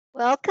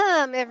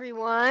Welcome,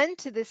 everyone,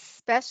 to this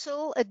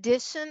special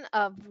edition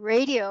of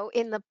Radio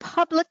in the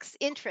Public's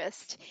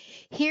Interest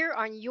here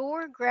on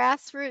your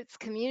grassroots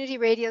community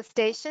radio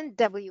station,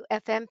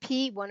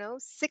 WFMP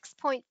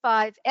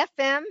 106.5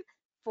 FM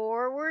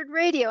Forward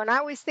Radio. And I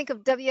always think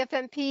of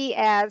WFMP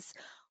as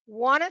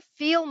Want to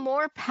Feel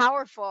More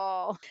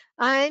Powerful.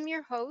 I'm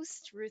your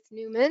host, Ruth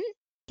Newman,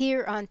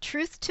 here on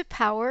Truth to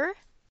Power.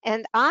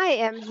 And I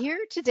am here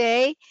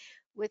today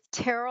with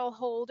Terrell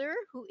Holder,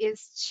 who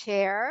is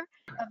chair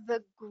of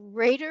the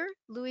Greater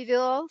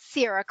Louisville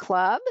Sierra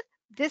Club.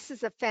 This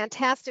is a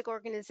fantastic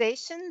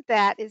organization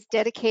that is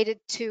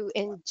dedicated to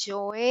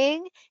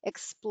enjoying,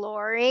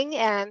 exploring,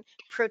 and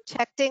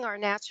protecting our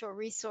natural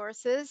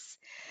resources.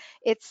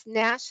 It's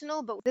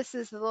national, but this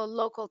is the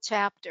local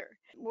chapter.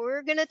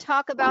 We're going to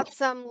talk about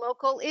some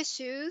local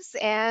issues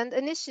and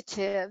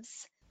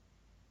initiatives.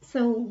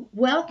 So,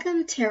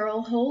 welcome,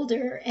 Terrell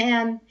Holder.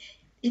 And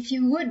if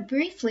you would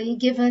briefly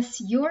give us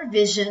your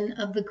vision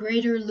of the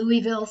Greater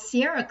Louisville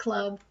Sierra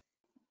Club.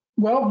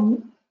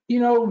 Well,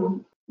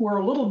 we're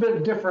a little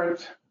bit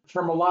different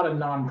from a lot of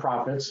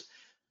nonprofits.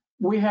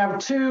 We have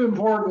two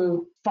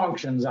important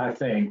functions, I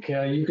think.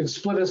 You can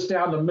split us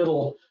down the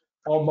middle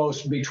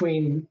almost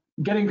between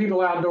getting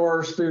people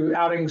outdoors through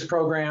outings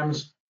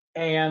programs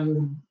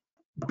and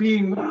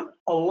being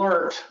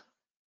alert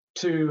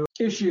to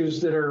issues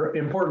that are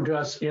important to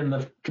us in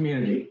the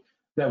community,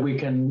 that we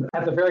can,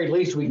 at the very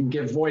least, we can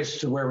give voice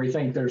to where we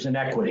think there's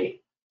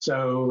inequity.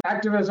 So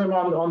activism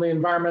on the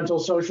environmental,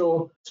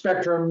 social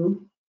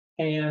spectrum,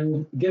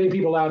 and getting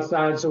people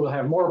outside so we'll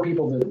have more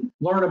people that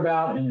learn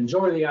about and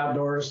enjoy the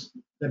outdoors,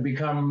 that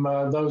become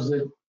those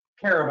that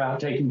care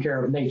about taking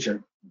care of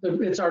nature.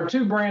 It's our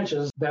two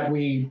branches that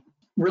we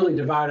really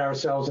divide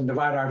ourselves and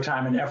divide our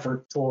time and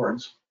effort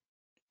towards.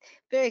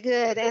 Very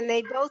good. And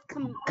they both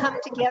come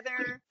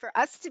together for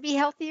us to be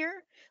healthier,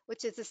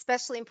 which is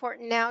especially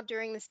important now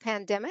during this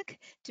pandemic,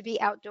 to be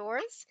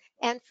outdoors,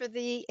 and for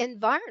the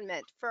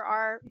environment, for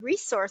our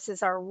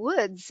resources, our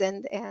woods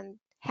and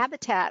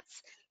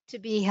habitats to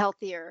be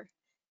healthier,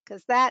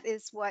 because that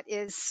is what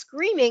is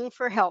screaming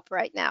for help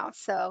right now.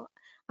 So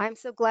I'm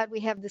so glad we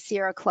have the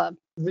Sierra Club.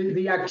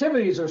 The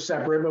activities are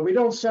separate, but we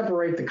don't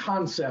separate the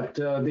concept.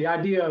 The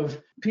idea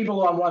of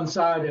people on one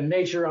side and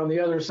nature on the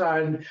other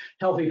side,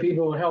 healthy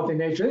people and healthy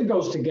nature, it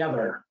goes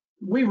together.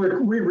 We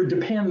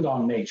depend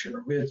on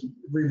nature.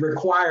 We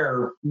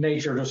require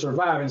nature to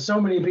survive. And so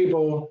many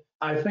people,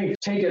 I think,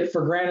 take it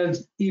for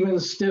granted even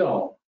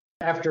still.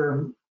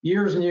 After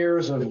years and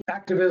years of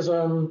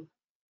activism,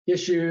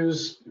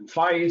 issues,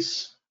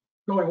 fights,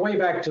 going way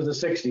back to the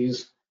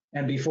 60s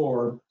and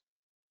before,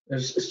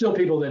 there's still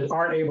people that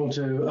aren't able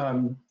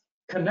to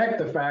connect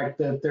the fact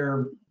that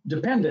they're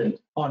dependent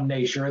on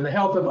nature, and the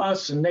health of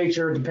us and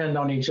nature depend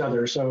on each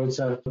other. So it's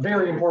a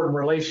very important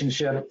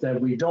relationship that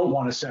we don't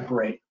want to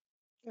separate.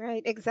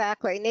 Right,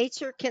 exactly.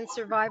 Nature can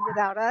survive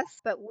without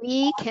us, but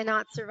we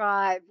cannot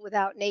survive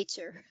without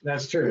nature.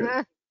 That's true.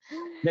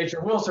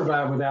 Nature will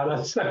survive without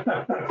us in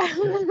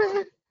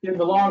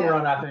the long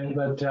run, I think,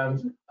 but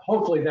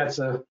hopefully that's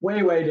a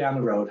way down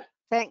the road.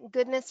 Thank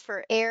goodness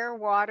for air,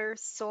 water,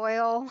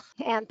 soil,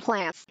 and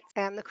plants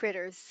and the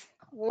critters.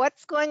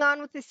 What's going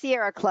on with the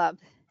Sierra Club?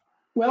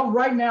 Well,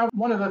 right now,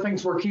 one of the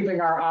things we're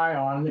keeping our eye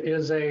on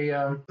is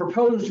a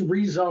proposed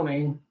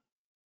rezoning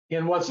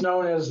in what's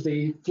known as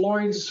the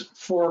Floyd's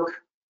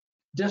Fork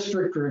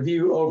District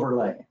Review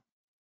Overlay.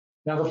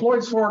 Now, the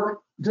Floyd's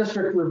Fork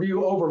District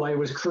Review Overlay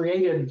was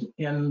created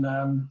in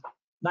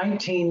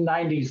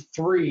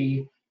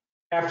 1993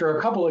 after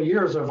a couple of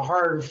years of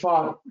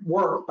hard-fought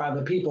work by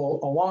the people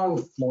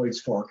along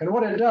Floyd's Fork. And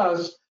what it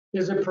does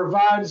is it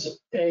provides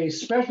a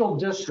special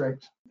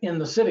district in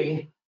the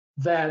city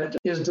that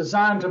is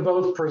designed to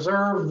both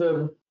preserve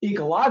the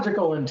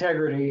ecological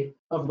integrity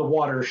of the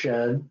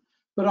watershed,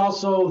 but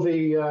also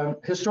the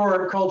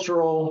historic,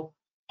 cultural,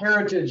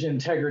 heritage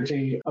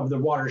integrity of the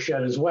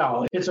watershed as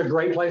well. It's a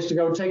great place to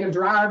go take a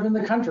drive in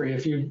the country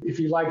if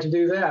you like to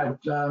do that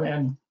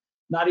and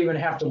not even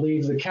have to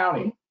leave the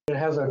county. It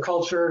has a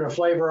culture and a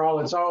flavor all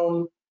its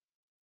own,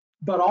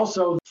 but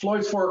also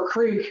Floyd's Fork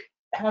Creek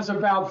has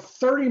about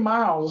 30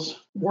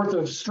 miles worth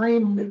of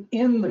stream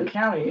in the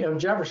county of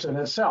Jefferson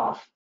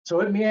itself.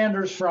 So it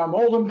meanders from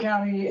Oldham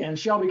County and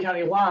Shelby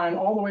County line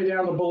all the way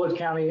down to Bullitt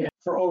County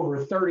for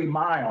over 30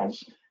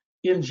 miles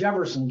in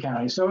Jefferson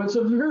County. So it's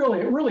a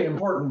really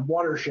important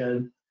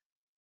watershed.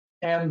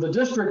 And the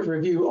district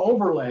review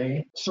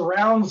overlay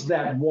surrounds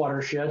that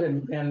watershed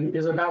and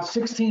is about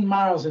 16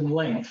 miles in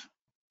length.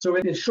 So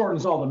it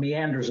shortens all the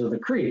meanders of the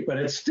creek, but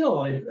it's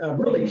still a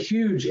really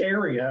huge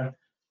area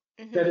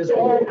that is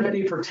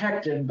already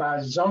protected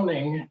by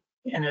zoning,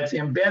 and it's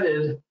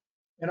embedded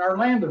in our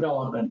land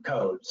development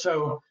code.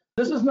 So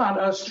this is not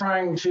us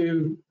trying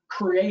to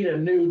create a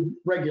new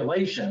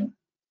regulation.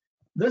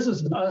 This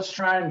is us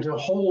trying to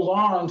hold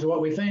on to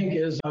what we think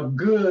is a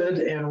good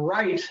and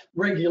right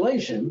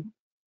regulation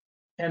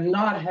and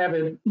not have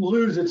it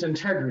lose its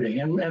integrity.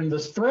 And the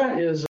threat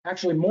is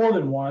actually more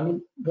than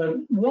one, but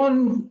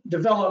one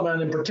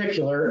development in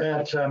particular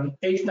at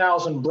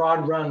 8,000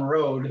 Broad Run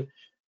Road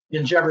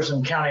in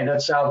Jefferson County.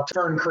 That's out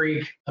Fern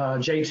Creek,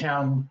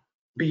 J-Town,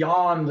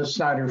 beyond the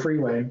Snyder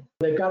Freeway.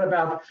 They've got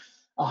about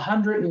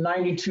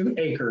 192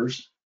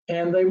 acres,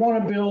 and they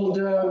want to build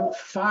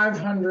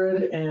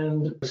 500,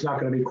 and it's not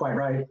going to be quite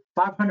right,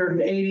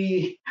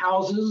 580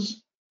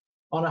 houses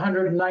on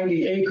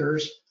 190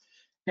 acres.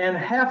 And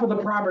half of the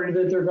property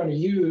that they're going to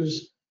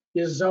use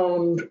is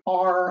zoned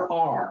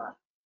RR,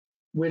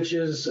 which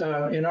is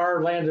in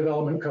our land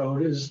development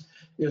code is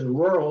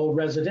rural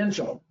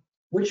residential,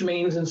 which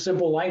means in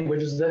simple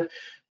language is that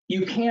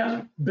you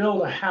can't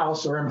build a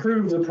house or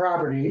improve the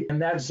property in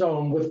that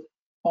zone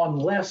on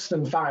less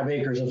than 5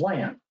 acres of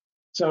land.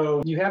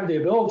 So you have the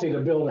ability to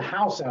build a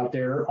house out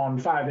there on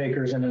 5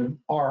 acres in an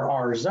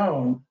RR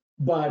zone,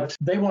 but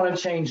they want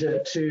to change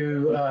it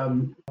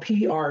to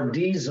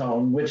PRD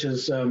zone, which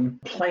is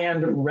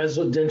planned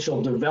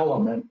residential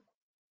development.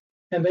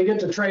 And they get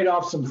to trade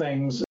off some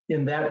things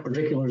in that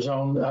particular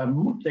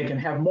zone. They can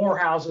have more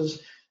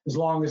houses as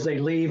long as they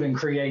leave and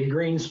create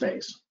green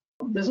space.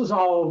 This is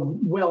all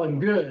well and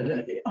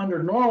good.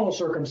 Under normal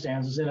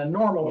circumstances, in a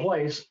normal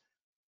place,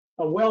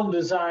 a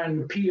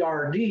well-designed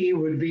PRD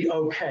would be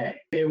okay.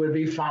 It would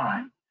be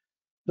fine.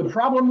 The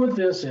problem with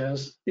this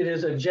is it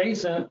is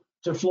adjacent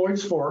to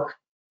Floyd's Fork,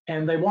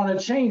 and they want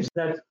to change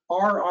that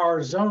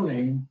RR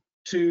zoning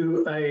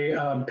to a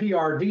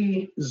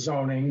PRD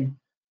zoning,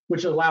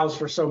 which allows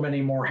for so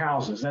many more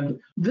houses. And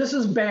this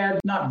is bad,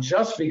 not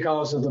just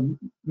because of the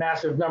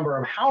massive number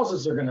of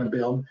houses they're going to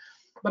build,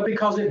 but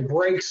because it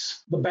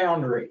breaks the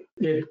boundary.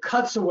 It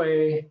cuts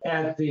away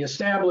at the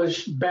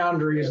established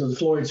boundaries of the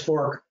Floyd's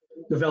Fork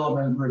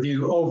Development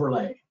Review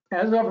Overlay.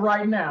 As of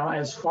right now,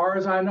 as far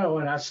as I know,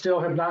 and I still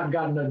have not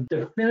gotten a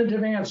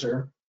definitive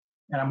answer,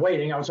 and I'm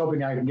waiting, I was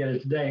hoping I could get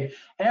it today.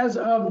 As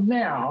of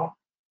now,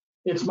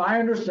 it's my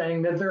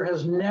understanding that there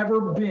has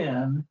never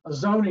been a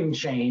zoning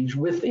change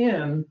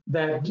within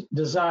that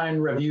design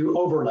review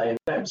overlay,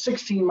 that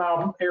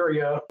 16-mile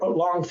area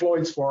along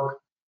Floyd's Fork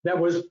that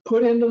was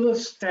put into the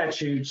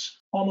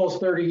statutes almost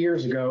 30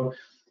 years ago.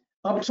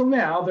 Up till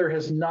now, there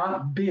has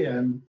not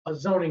been a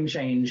zoning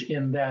change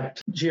in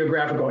that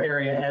geographical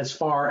area as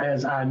far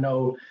as I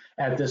know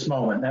at this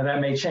moment. Now,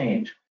 that may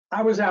change.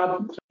 I was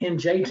out in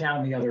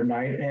J-Town the other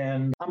night,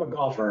 and I'm a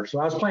golfer. So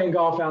I was playing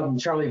golf out in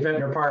Charlie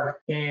Ventnor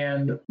Park,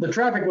 and the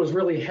traffic was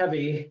really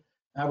heavy.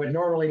 I would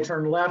normally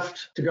turn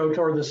left to go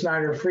toward the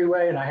Snyder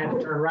Freeway, and I had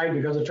to turn right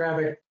because of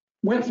traffic.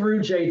 Went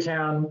through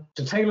J-Town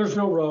to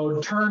Taylorsville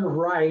Road, turned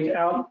right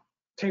out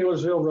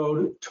Taylorsville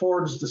Road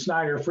towards the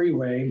Snyder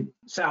Freeway,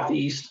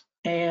 southeast.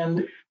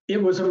 And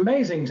it was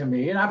amazing to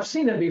me, and I've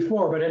seen it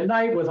before, but at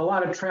night with a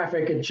lot of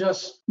traffic, it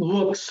just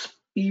looks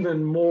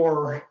even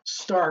more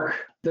stark.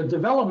 The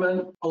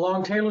development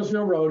along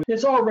Taylorsville Road,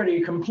 it's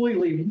already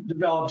completely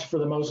developed for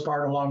the most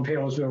part along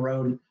Taylorsville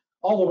Road,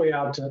 all the way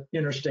out to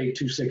Interstate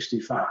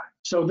 265.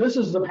 So this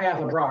is the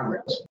path of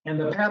progress. And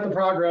the path of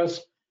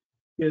progress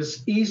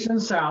is east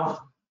and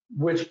south,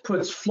 which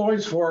puts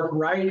Floyd's Fork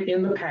right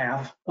in the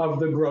path of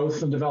the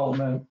growth and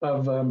development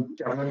of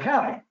Jefferson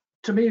County.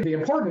 To me, the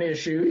important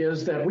issue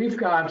is that we've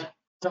got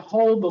to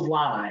hold the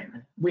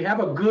line. We have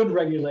a good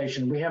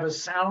regulation. We have a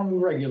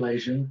sound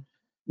regulation.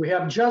 We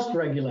have just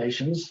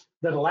regulations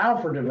that allow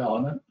for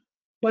development.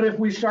 But if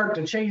we start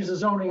to change the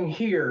zoning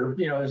here,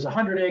 there's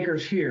 100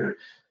 acres here,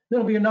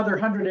 there'll be another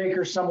 100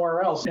 acres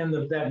somewhere else. And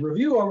that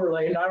review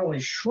overlay not only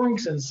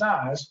shrinks in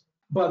size,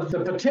 but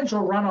the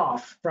potential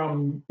runoff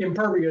from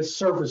impervious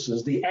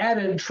surfaces, the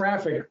added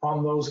traffic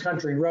on those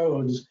country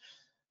roads,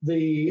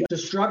 the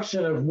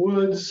destruction of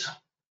woods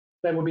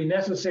that would be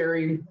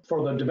necessary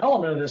for the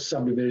development of this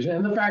subdivision,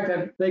 and the fact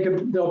that they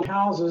could build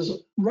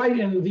houses right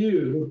in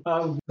view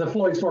of the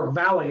Floyd's Fork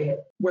Valley,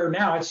 where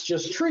now it's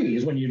just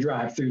trees when you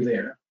drive through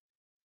there.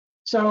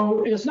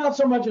 So it's not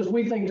so much as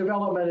we think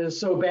development is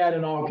so bad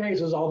in all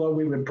cases, although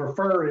we would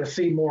prefer to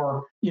see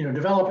more,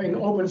 developing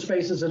open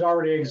spaces that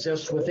already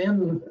exist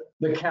within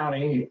the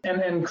county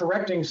and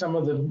correcting some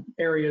of the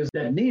areas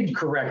that need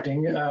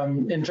correcting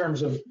in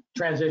terms of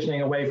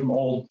transitioning away from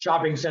old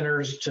shopping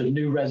centers to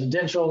new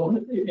residential,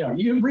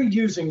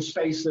 reusing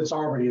space that's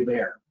already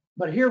there.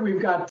 But here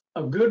we've got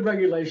a good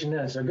regulation,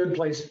 and it's a good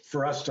place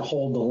for us to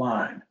hold the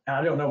line. And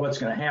I don't know what's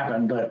going to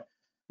happen, but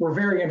we're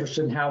very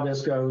interested in how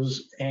this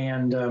goes.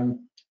 And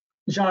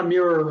John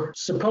Muir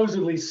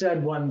supposedly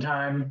said one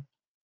time,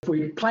 if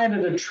we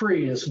planted a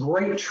tree, this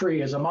great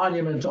tree, as a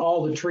monument to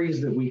all the trees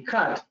that we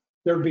cut,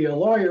 there'd be a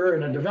lawyer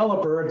and a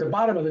developer at the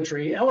bottom of the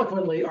tree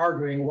eloquently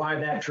arguing why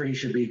that tree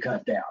should be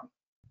cut down.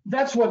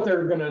 That's what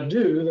they're going to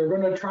do. They're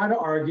going to try to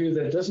argue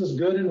that this is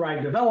good and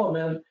right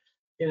development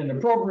in an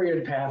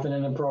appropriate path in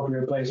an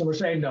appropriate place. And we're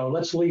saying, no,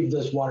 let's leave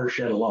this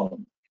watershed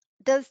alone.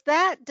 Does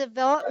that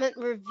development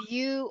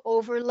review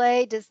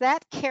overlay, does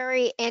that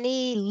carry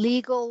any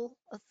legal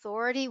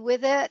authority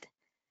with it?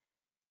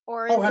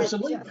 Or is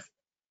absolutely. It just,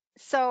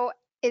 so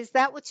is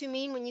that what you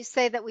mean when you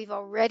say that we've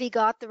already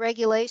got the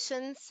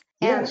regulations?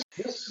 Yes,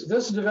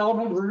 this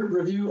development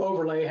review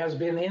overlay has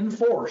been in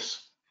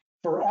force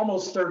for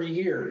almost 30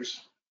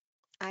 years.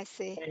 I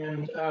see.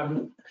 And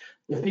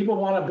if people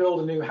want to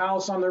build a new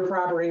house on their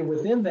property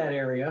within that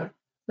area,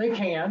 They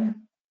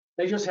can.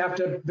 They just have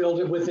to build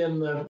it within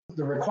the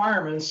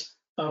requirements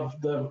of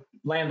the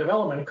land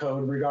development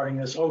code regarding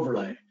this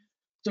overlay.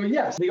 So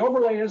yes, the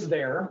overlay is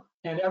there,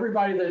 and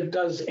everybody that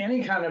does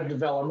any kind of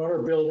development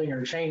or building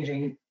or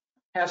changing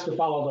has to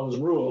follow those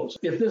rules.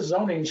 If this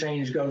zoning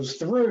change goes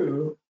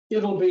through,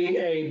 it'll be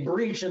a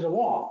breach in the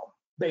wall,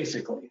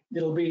 basically.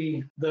 It'll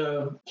be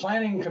the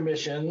planning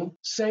commission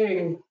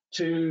saying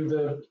to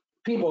the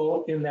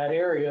people in that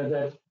area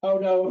that, oh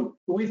no,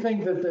 we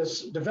think that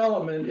this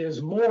development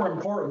is more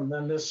important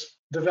than this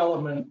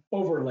development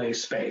overlay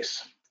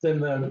space, than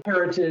the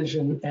heritage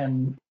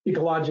and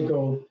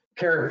ecological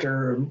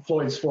character of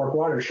Floyd's Fork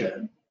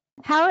watershed.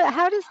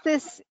 How does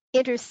this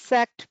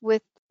intersect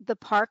with the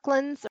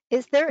parklands?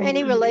 Is there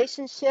any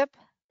relationship?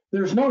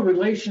 There's no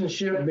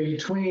relationship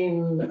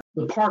between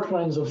the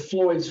parklands of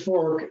Floyd's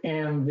Fork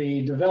and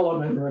the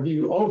development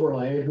review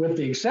overlay, with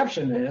the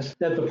exception is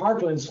that the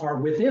parklands are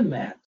within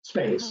that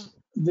space.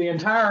 The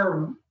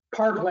entire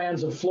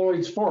parklands of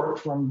Floyd's Fork,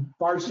 from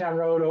Bardstown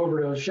Road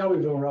over to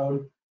Shelbyville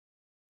Road,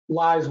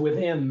 lies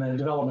within the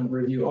development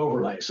review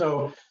overlay.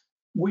 So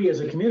we as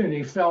a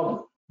community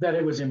felt that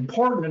it was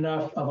important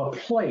enough of a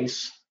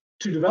place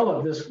to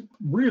develop this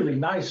really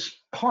nice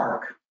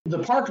park. The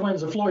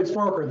parklands of Floyd's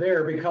Fork are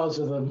there because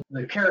of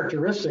the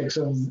characteristics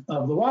of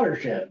the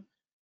watershed,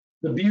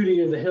 the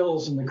beauty of the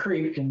hills and the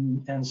creek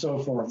and so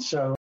forth.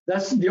 So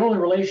that's the only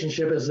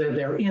relationship, is that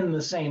they're in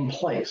the same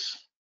place.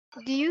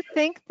 Do you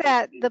think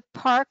that the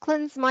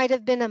parklands might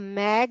have been a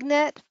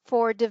magnet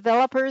for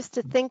developers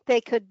to think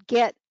they could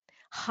get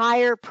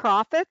higher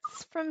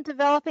profits from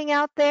developing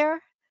out there?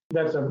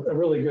 That's a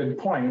really good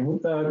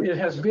point. It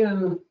has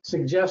been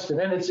suggested,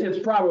 and it's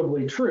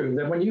probably true,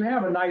 that when you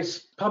have a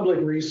nice public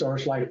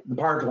resource like the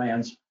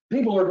parklands,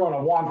 people are going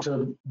to want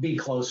to be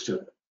close to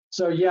it.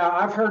 So yeah,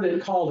 I've heard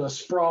it called a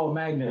sprawl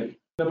magnet.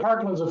 The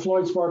parklands of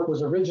Floyd's Fork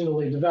was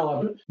originally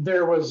developed.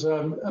 There was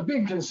a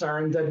big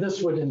concern that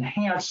this would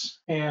enhance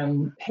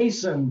and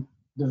hasten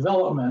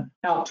development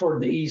out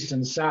toward the east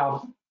and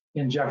south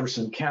in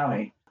Jefferson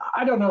County.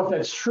 I don't know if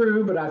that's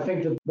true, but I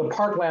think that the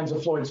parklands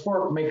of Floyd's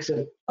Fork makes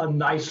it a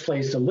nice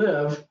place to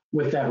live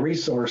with that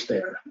resource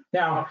there.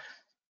 Now,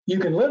 you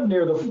can live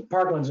near the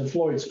parklands of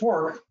Floyd's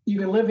Fork. You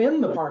can live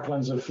in the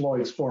parklands of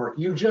Floyd's Fork.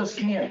 You just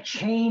can't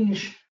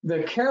change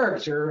the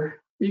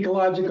character,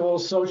 ecological,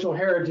 social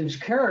heritage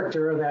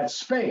character of that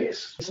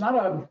space. It's not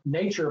a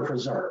nature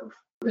preserve.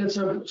 It's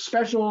a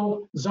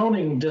special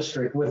zoning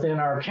district within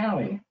our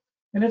county,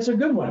 and it's a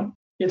good one.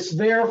 It's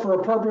there for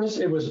a purpose.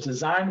 It was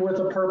designed with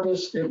a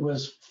purpose. It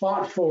was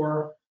fought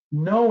for,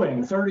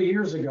 knowing 30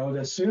 years ago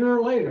that sooner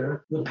or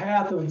later the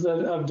path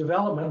of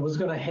development was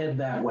going to head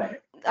that way.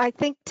 I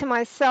think to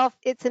myself,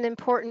 it's an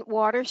important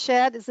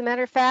watershed. As a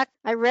matter of fact,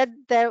 I read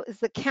that it was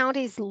the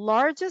county's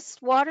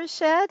largest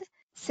watershed,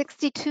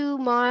 62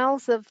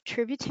 miles of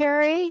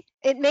tributary.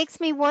 It makes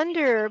me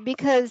wonder,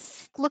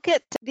 because look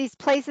at these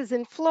places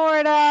in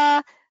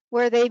Florida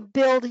where they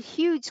build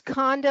huge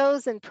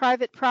condos and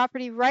private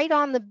property right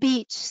on the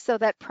beach so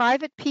that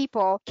private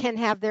people can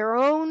have their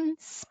own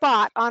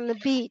spot on the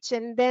beach.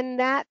 And then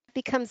that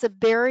becomes a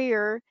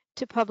barrier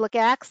to public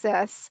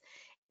access.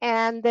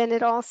 And then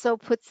it also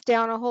puts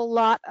down a whole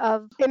lot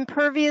of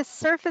impervious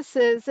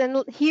surfaces.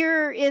 And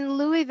here in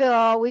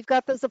Louisville, we've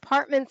got those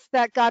apartments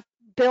that got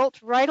built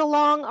right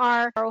along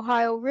our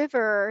Ohio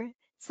River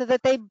so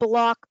that they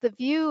block the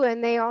view,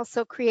 and they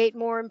also create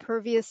more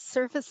impervious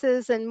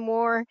surfaces and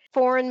more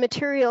foreign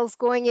materials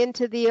going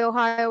into the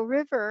Ohio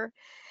River.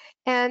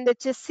 And it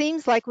just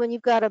seems like when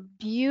you've got a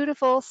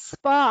beautiful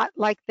spot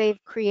like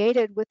they've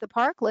created with the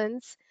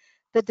parklands,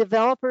 the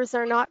developers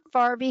are not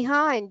far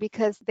behind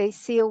because they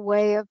see a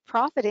way of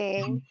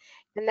profiting.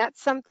 And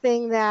that's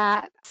something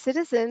that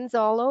citizens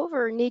all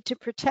over need to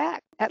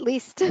protect. At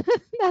least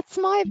that's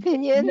my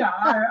opinion. Yeah,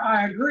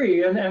 I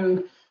agree.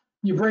 And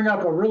you bring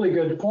up a really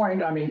good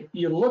point. I mean,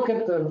 you look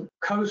at the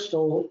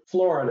coastal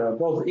Florida,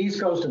 both East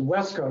Coast and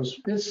West Coast,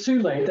 it's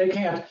too late. They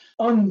can't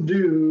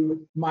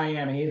undo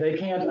Miami. They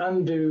can't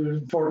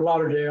undo Fort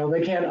Lauderdale.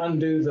 They can't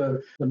undo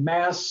the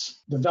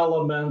mass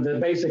development that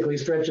basically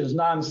stretches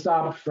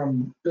nonstop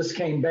from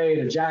Biscayne Bay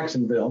to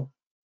Jacksonville.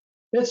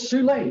 It's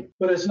too late,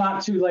 but it's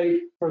not too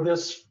late for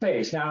this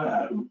space.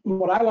 Now,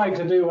 what I like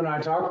to do when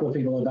I talk with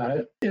people about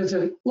it is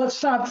that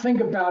let's not think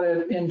about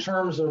it in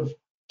terms of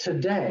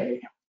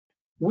today.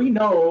 We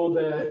know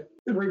that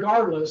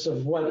regardless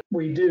of what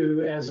we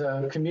do as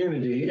a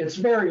community, it's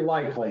very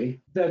likely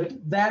that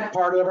that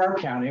part of our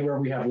county where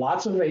we have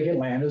lots of vacant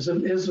land is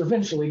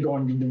eventually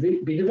going to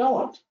be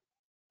developed.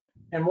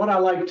 And what I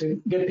like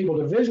to get people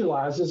to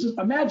visualize is,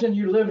 imagine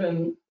you live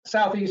in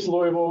Southeast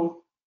Louisville,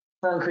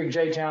 Fern Creek,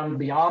 J-Town,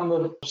 beyond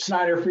the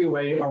Snyder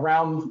Freeway,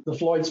 around the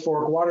Floyd's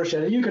Fork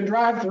watershed. And you can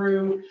drive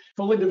through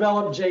fully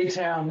developed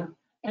J-Town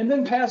and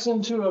then pass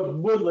into a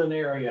woodland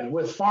area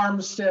with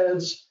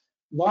farmsteads,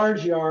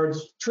 large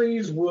yards,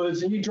 trees,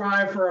 woods, and you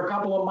drive for a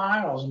couple of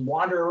miles and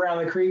wander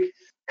around the creek,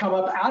 come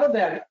up out of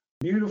that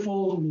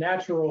beautiful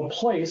natural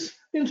place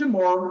into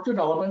more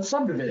development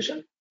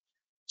subdivision.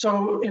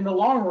 So in the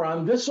long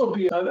run, this will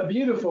be a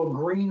beautiful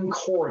green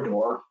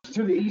corridor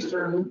through the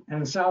eastern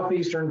and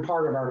southeastern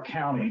part of our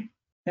county.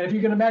 And if you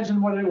can imagine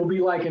what it will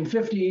be like in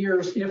 50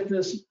 years if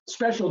this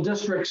special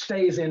district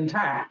stays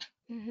intact,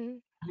 Mm-hmm.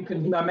 you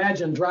can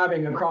imagine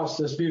driving across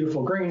this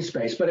beautiful green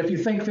space. But if you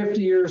think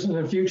 50 years in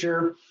the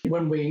future,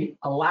 when we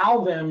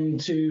allow them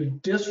to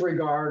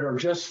disregard or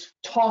just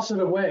toss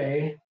it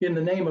away in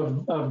the name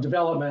of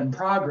development and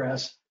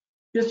progress,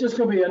 it's just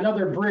going to be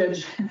another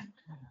bridge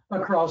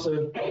across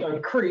a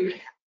creek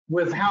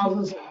with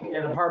houses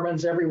and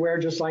apartments everywhere,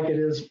 just like it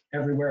is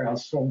everywhere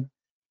else. So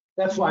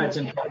that's why it's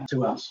important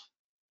to us.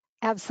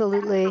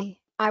 Absolutely.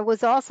 I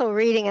was also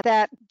reading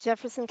that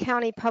Jefferson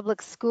County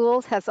Public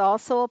Schools has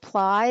also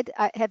applied.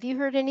 Have you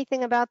heard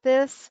anything about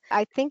this?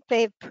 I think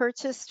they've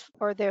purchased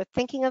or they're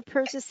thinking of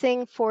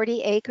purchasing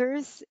 40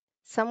 acres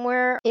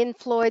somewhere in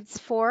Floyd's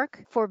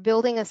Fork for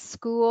building a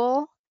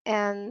school.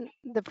 And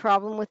the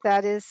problem with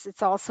that is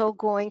it's also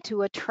going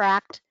to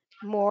attract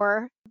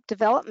more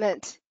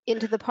development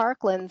into the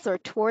parklands or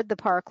toward the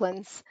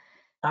parklands.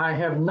 I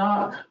have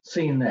not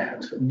seen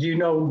that. Do you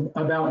know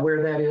about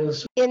where that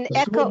is? In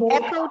The school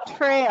board? Echo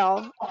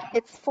Trail,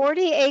 it's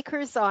 40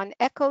 acres on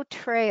Echo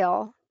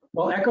Trail.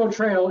 Well, Echo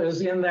Trail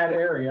is in that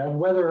area.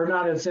 Whether or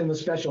not it's in the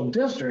special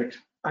district,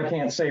 I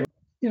can't say.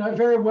 You know, it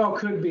very well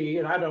could be,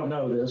 and I don't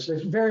know this,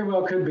 it very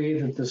well could be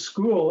that the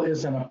school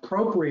is an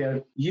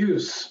appropriate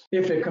use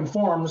if it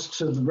conforms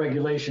to the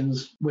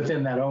regulations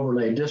within that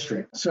overlay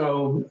district.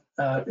 So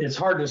it's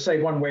hard to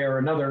say one way or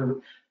another.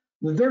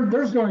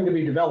 There's going to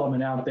be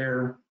development out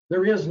there.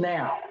 There is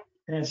now,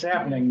 and it's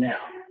happening now.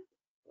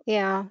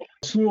 Yeah.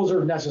 Schools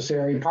are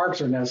necessary,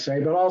 parks are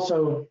necessary, but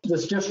also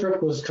this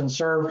district was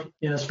conserved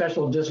in a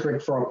special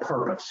district for a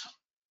purpose.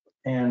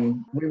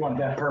 And we want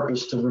that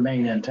purpose to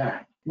remain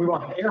intact. We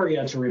want the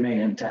area to remain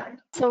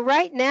intact. So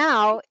right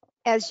now,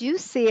 as you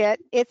see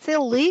it, it's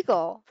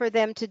illegal for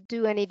them to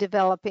do any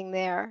developing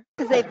there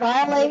because they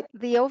violate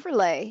the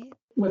overlay.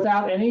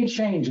 Without any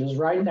changes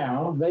right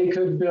now, they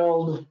could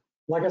build,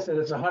 like I said,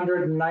 it's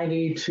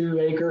 192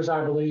 acres,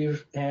 I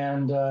believe.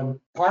 And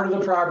part of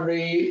the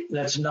property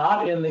that's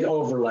not in the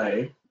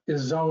overlay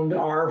is zoned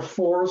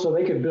R4. So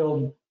they could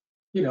build,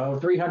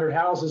 300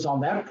 houses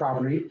on that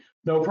property,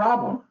 no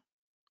problem.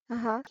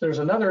 Uh-huh. There's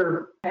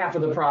another half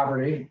of the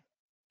property,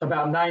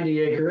 about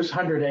 90 acres,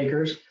 100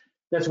 acres,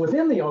 that's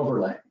within the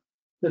overlay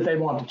that they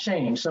want to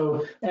change.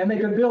 So, and they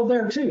could build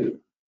there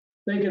too.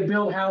 They could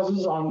build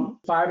houses on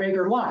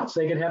 5-acre lots.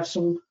 They could have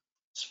some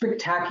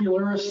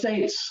spectacular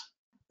estates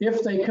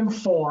if they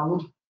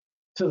conformed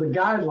to the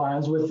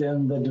guidelines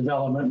within the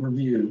development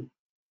review.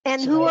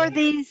 And who are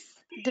these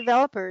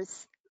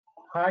developers?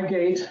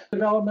 Highgate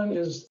Development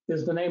is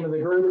the name of the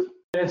group.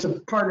 It's a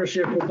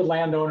partnership with the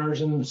landowners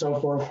and so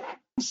forth.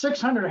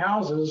 600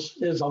 houses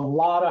is a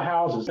lot of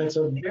houses. It's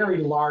a very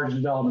large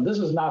development. This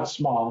is not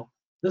small.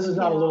 This is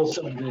not a little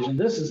subdivision.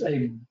 This is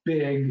a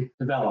big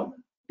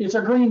development. It's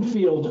a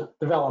greenfield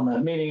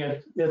development, meaning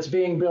it's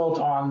being built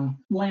on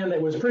land that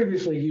was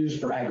previously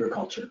used for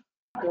agriculture.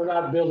 They're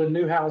not building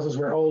new houses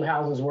where old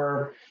houses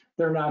were.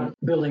 They're not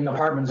building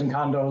apartments and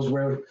condos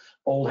where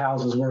old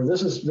houses were.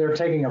 They're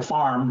taking a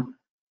farm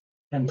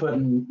and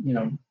putting,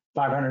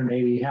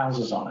 580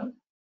 houses on it.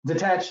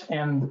 Detached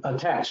and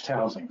attached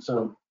housing.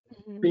 So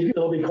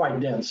it'll be quite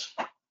dense.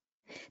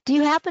 Do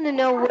you happen to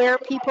know where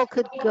people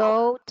could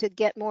go to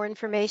get more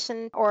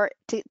information or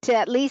to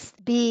at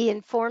least be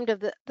informed of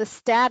the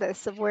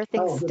status of where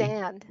things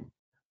stand?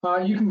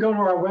 You can go to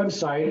our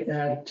website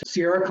at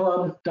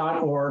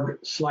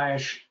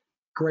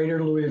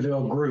sierraclub.org/Greater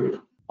Louisville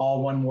Group,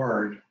 all one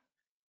word.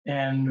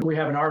 And we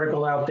have an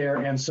article out there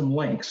and some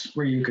links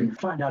where you can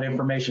find out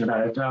information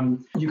about it.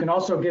 You can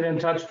also get in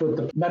touch with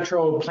the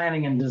Metro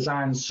Planning and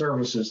Design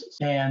Services,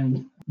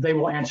 and they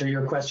will answer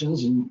your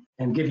questions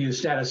and give you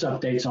status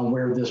updates on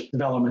where this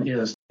development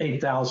is,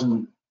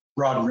 8,000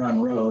 Rod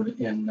Run Road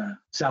in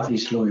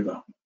southeast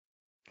Louisville.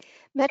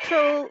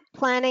 Metro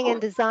Planning and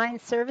Design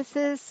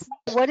Services,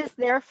 what is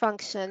their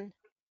function?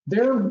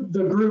 They're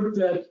the group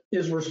that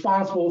is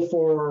responsible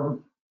for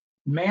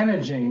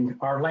managing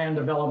our land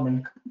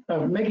development,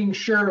 making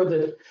sure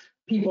that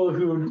people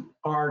who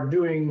are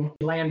doing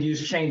land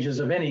use changes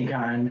of any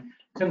kind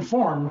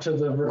conform to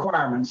the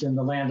requirements in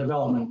the land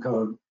development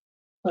code.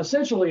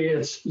 Essentially,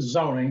 it's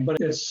zoning, but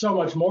it's so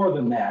much more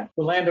than that.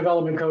 The land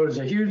development code is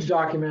a huge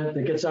document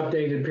that gets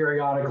updated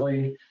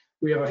periodically.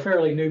 We have a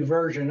fairly new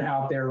version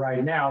out there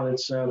right now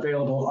that's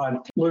available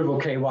on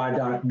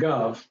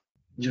LouisvilleKY.gov.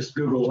 Just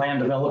Google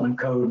land development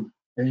code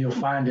and you'll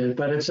find it.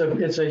 But it's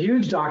a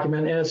huge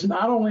document, and it's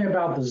not only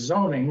about the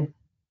zoning,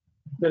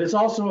 but it's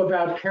also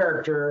about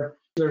character.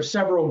 There are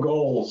several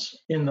goals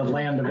in the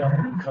land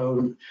development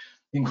code,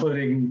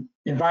 including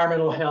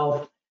environmental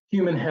health,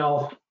 human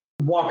health,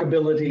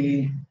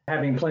 walkability,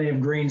 having plenty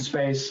of green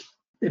space.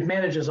 It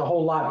manages a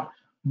whole lot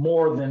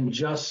more than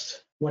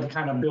just what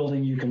kind of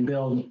building you can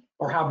build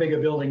or how big a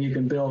building you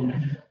can build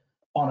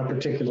on a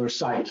particular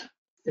site.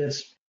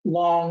 It's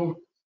long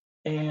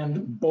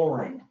and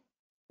boring.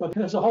 But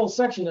there's a whole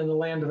section in the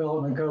land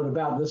development code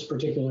about this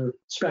particular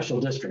special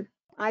district.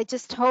 I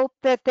just hope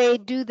that they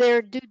do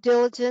their due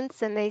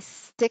diligence and they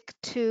stick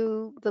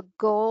to the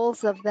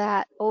goals of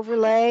that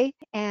overlay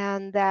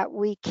and that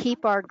we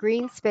keep our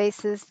green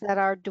spaces that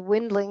are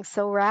dwindling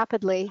so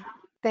rapidly.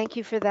 Thank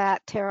you for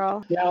that,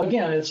 Terrell. Yeah,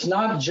 again, it's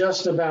not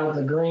just about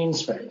the green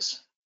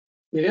space.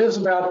 It is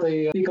about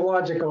the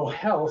ecological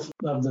health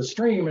of the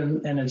stream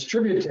and its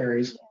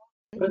tributaries,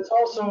 but it's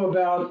also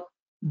about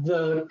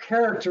the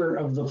character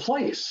of the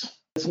place.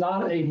 It's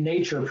not a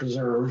nature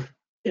preserve.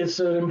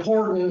 It's an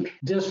important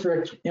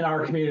district in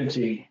our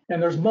community,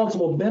 and there's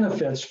multiple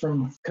benefits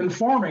from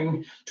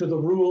conforming to the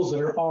rules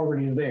that are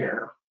already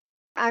there.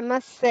 I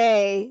must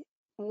say,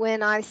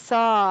 when I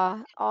saw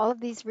all of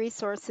these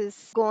resources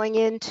going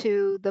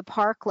into the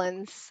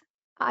parklands,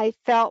 I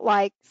felt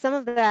like some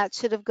of that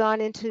should have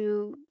gone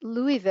into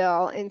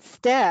Louisville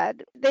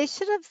instead. They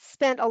should have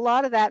spent a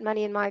lot of that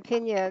money, in my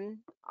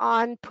opinion,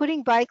 on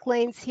putting bike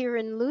lanes here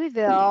in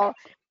Louisville.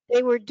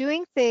 They were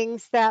doing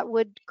things that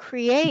would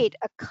create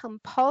a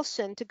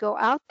compulsion to go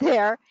out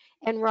there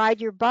and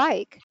ride your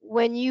bike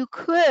when you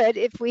could,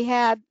 if we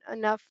had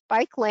enough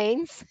bike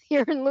lanes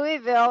here in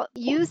Louisville,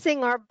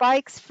 using our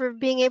bikes for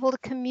being able to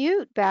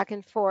commute back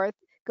and forth,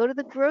 go to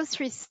the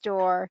grocery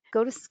store,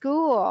 go to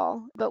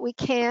school. But we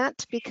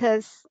can't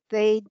because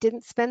they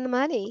didn't spend the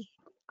money.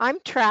 I'm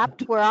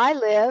trapped where I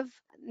live.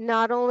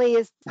 Not only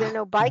is there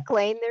no bike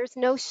lane, there's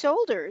no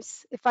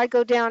shoulders. If I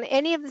go down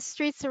any of the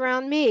streets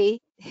around me,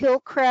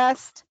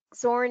 Hillcrest,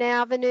 Zorn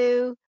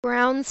Avenue,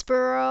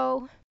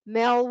 Brownsboro,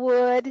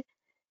 Melwood,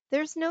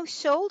 there's no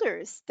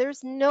shoulders.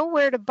 There's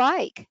nowhere to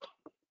bike.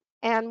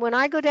 And when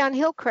I go down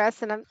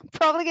Hillcrest, and I'm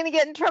probably going to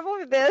get in trouble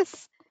with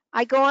this,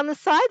 I go on the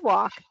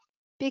sidewalk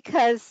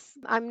because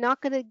I'm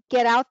not going to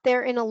get out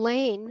there in a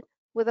lane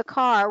with a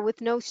car with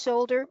no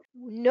shoulder,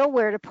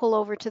 nowhere to pull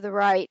over to the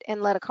right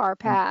and let a car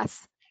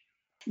pass.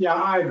 Yeah,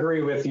 I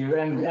agree with you.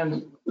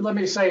 And let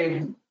me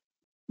say,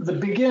 the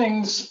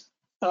beginnings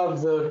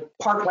of the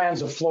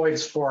parklands of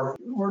Floyd's Fork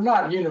were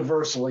not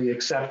universally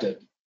accepted.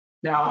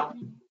 Now,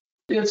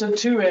 it's a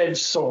two-edged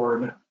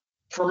sword.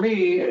 For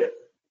me,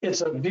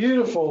 it's a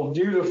beautiful,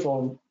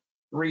 beautiful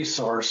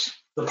resource,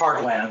 the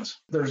parklands.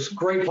 There's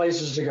great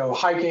places to go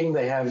hiking.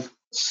 They have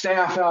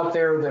staff out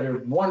there that are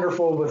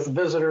wonderful with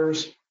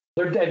visitors.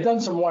 They've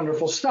done some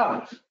wonderful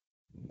stuff.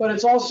 But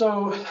it's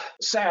also,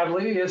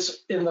 sadly,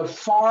 it's in the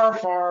far,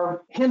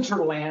 far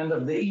hinterland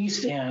of the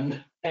East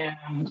End,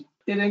 and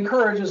it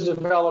encourages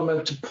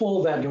development to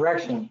pull that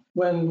direction.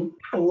 When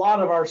a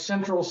lot of our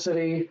central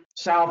city,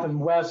 south and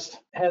west,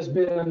 has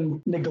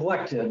been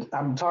neglected,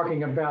 I'm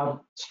talking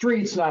about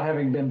streets not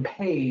having been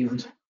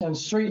paved and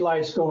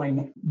streetlights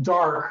going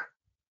dark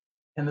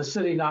and the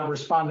city not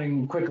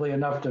responding quickly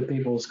enough to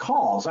people's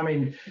calls. I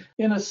mean,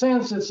 in a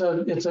sense, it's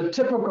a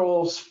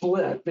typical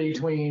split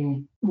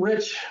between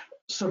rich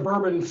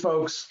suburban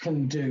folks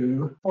can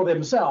do for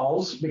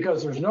themselves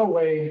because there's no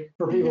way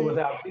for people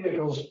without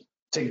vehicles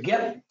to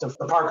get to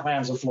the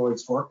parklands of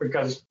Floyd's Fork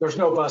because there's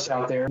no bus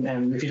out there.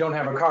 And if you don't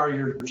have a car,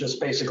 you're just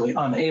basically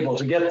unable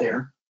to get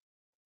there.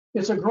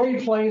 It's a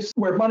great place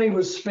where money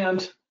was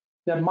spent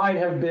that might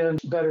have been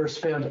better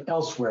spent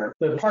elsewhere.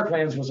 The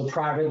Parklands was a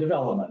private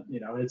development. You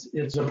know,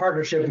 it's a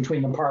partnership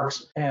between the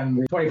parks and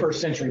the 21st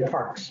Century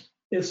Parks.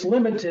 It's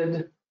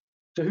limited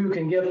to who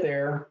can get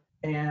there.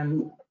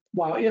 And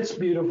while it's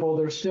beautiful,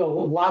 there's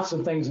still lots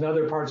of things in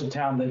other parts of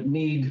town that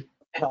need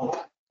help.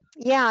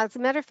 Yeah, as a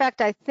matter of fact,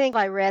 I think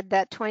I read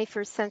that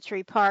 21st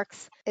Century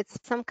Parks, it's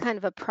some kind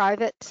of a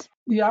private.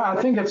 Yeah,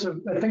 I think it's a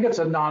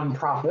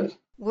nonprofit.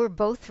 We're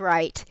both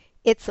right.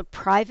 It's a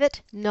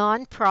private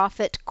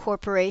nonprofit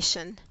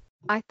corporation.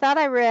 I thought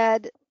I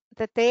read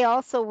that they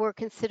also were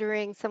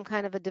considering some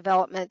kind of a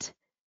development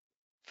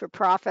for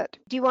profit.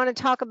 Do you want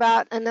to talk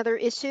about another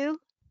issue?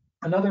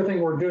 Another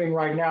thing we're doing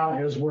right now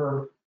is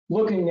we're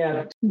looking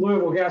at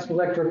Louisville Gas and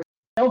Electric.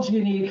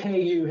 LG&E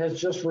KU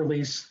has just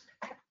released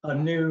a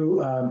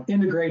new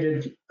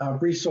integrated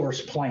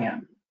resource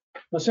plan.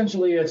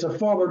 Essentially, it's a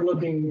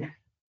forward-looking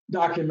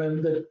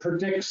document that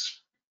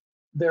predicts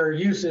their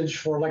usage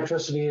for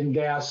electricity and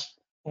gas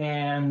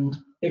and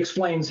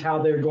explains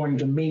how they're going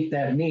to meet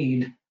that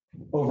need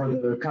over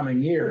the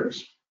coming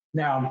years.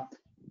 Now,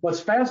 what's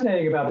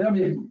fascinating about that, I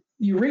mean,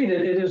 you read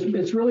it,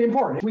 it's really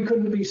important. We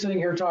couldn't be sitting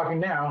here talking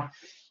now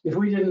if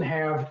we didn't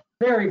have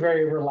very,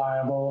 very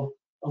reliable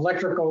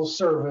electrical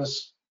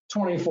service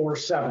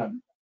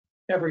 24/7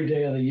 every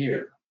day of the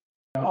year.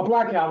 A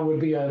blackout would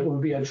be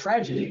a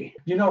tragedy.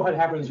 You know what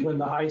happens when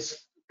the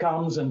ice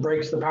comes and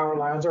breaks the power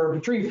lines, or if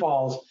a tree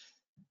falls.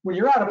 When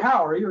you're out of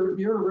power,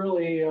 you're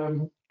really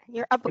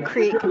you're up a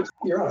creek.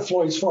 You're at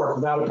Floyd's Fork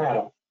without a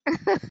paddle.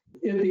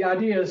 The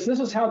idea is this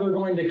is how they're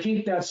going to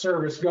keep that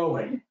service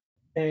going.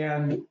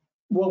 And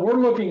what we're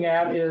looking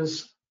at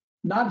is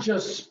not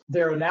just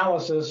their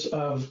analysis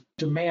of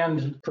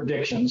demand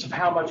predictions of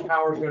how much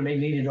power is going to be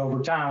needed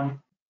over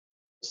time.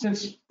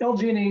 Since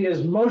LG&E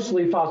is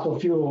mostly fossil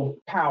fuel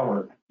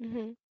powered,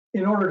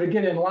 in order to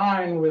get in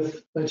line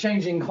with the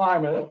changing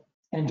climate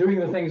and doing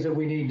the things that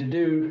we need to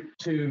do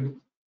to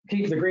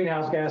keep the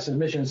greenhouse gas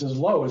emissions as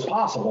low as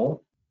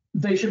possible,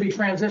 they should be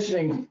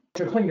transitioning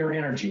to cleaner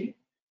energy.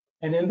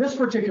 And in this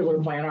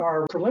particular plan,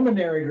 our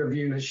preliminary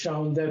review has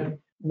shown that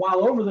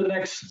while over the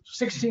next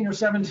 16 or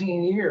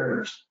 17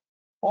 years,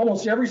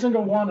 almost every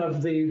single one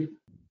of the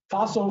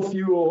fossil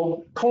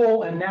fuel,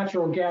 coal and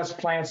natural gas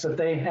plants that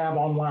they have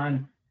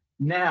online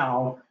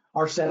now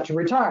are set to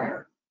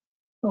retire.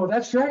 Oh,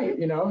 that's great,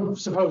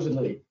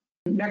 supposedly.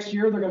 Next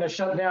year, they're going to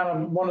shut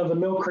down one of the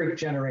Mill Creek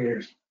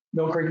generators,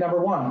 Mill Creek number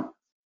 1.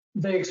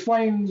 They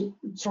explained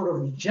sort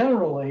of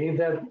generally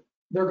that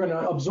they're going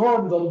to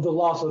absorb the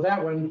loss of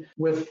that one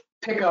with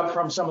pickup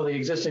from some of the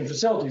existing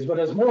facilities. But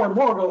as more and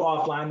more go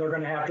offline, they're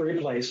going to have to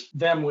replace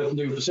them with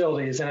new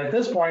facilities. And at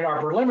this point, our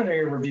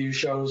preliminary review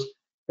shows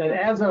that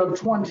as of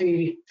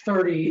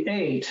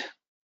 2038,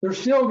 there's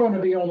still going to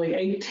be only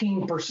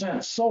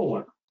 18%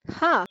 solar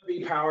to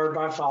be powered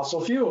by fossil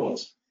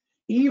fuels,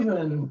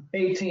 even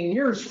 18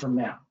 years from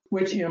now,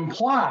 which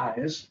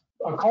implies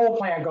a coal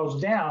plant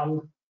goes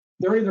down,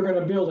 they're either going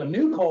to build a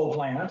new coal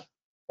plant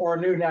or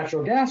a new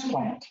natural gas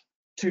plant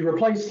to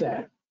replace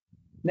that.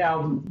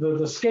 Now,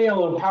 the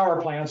scale of power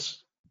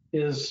plants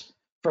is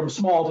from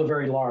small to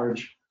very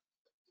large,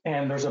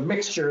 and there's a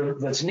mixture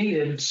that's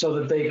needed so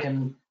that they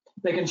can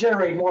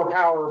generate more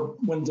power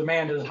when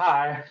demand is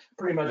high,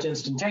 pretty much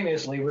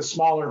instantaneously with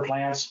smaller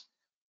plants,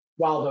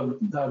 while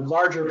the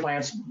larger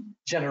plants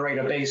generate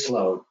a base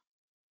load.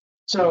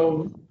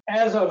 So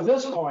as of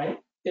this point,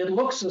 it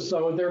looks as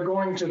though they're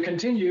going to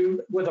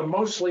continue with a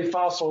mostly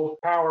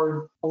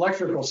fossil-powered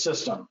electrical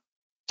system.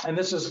 And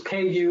this is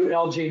KU,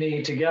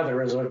 LG&E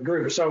together as a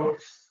group. So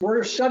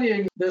we're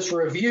studying this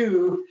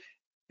review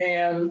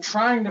and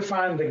trying to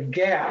find the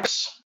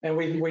gaps. And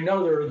we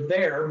know they're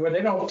there, where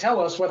they don't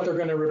tell us what they're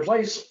going to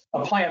replace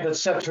a plant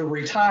that's set to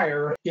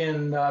retire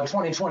in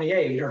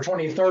 2028 or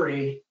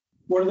 2030.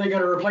 What are they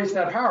going to replace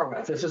that power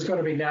with? This is going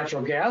to be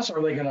natural gas.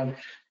 Are they going to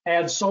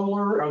add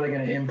solar? Are they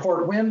going to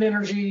import wind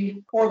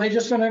energy? Or are they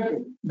just going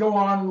to go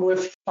on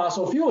with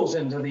fossil fuels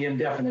into the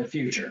indefinite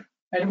future?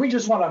 And we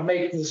just want to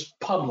make this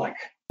public.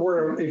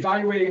 We're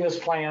evaluating this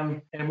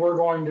plan, and we're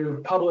going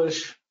to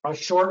publish a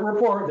short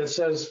report that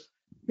says,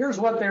 here's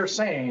what they're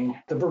saying.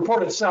 The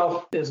report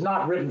itself is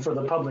not written for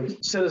the public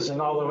citizen,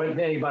 although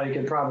anybody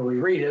could probably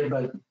read it,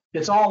 but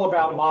it's all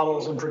about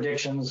models and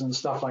predictions and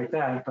stuff like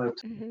that. But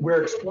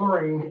we're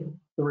exploring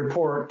the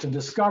report to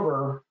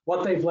discover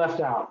what they've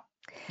left out,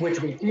 which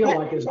we feel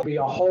like is going to be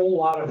a whole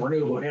lot of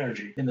renewable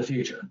energy in the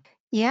future.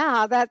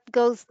 Yeah, that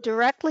goes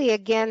directly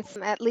against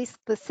at least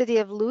the city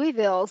of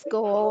Louisville's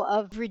goal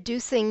of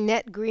reducing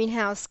net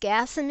greenhouse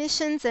gas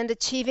emissions and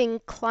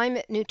achieving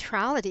climate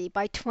neutrality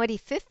by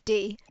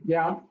 2050.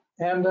 Yeah,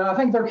 and I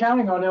think they're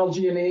counting on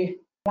LG&E.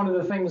 One of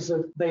the things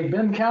that they've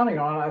been counting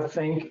on, I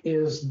think,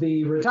 is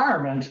the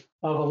retirement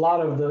of a lot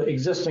of the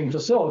existing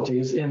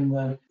facilities in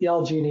the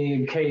LG&E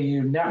and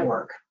KU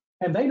network.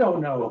 And they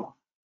don't know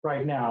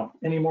right now,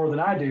 any more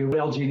than I do, what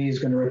LG&E is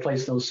going to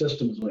replace those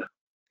systems with.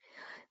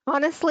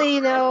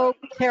 Honestly,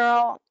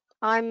 Carol,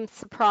 I'm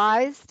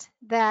surprised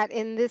that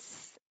in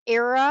this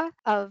era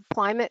of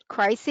climate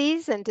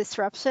crises and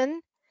disruption,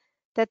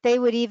 that they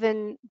would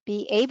even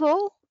be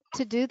able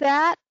to do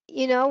that,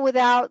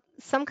 without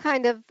some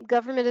kind of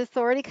government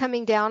authority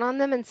coming down on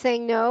them and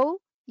saying, no,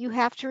 you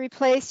have to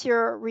replace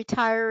your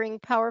retiring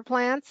power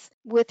plants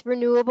with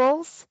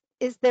renewables.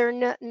 Is there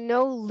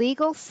no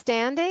legal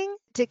standing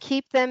to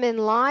keep them in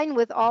line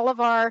with all of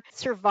our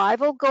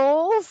survival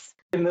goals?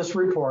 In this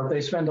report, they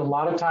spend a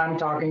lot of time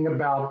talking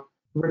about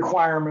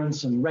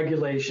requirements and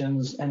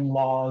regulations and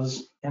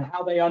laws and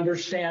how they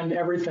understand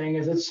everything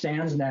as it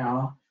stands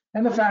now.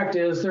 And the fact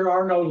is, there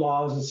are no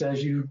laws that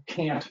says you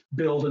can't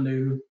build a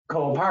new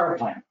coal power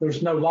plant.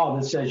 There's no law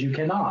that says you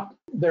cannot.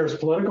 There's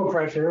political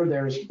pressure,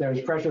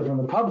 there's pressure from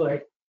the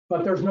public,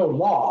 but there's no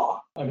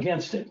law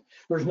against it.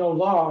 There's no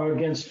law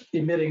against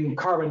emitting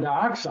carbon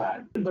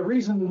dioxide. The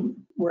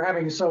reason we're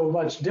having so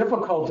much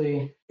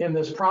difficulty in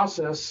this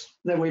process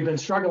that we've been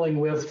struggling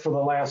with for the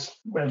last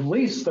at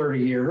least 30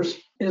 years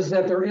is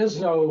that there is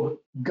no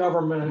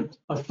government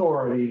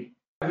authority.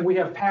 We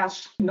have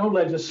passed no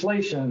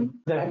legislation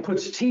that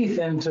puts teeth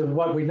into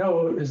what we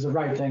know is the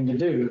right thing to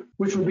do,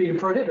 which would be to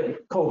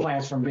prohibit coal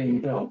plants from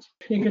being built.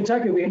 In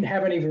Kentucky, we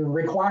haven't even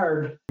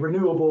required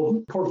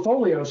renewable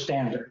portfolio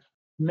standard.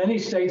 Many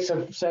states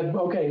have said,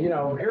 okay,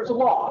 here's a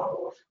law.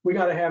 We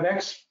got to have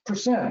X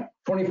percent,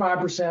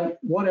 25%,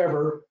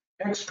 whatever,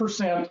 X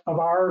percent of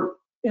our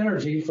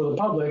energy for the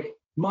public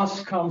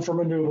must come from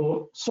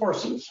renewable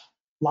sources.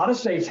 A lot of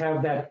states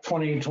have that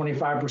 20,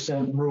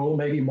 25% rule,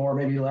 maybe more,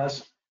 maybe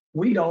less.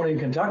 We don't in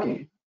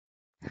Kentucky.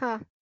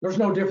 There's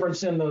no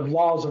difference in the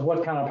laws of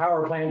what kind of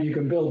power plant you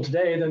can build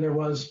today than there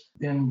was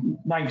in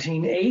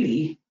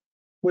 1980.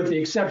 With the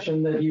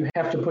exception that you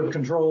have to put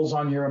controls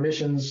on your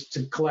emissions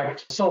to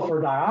collect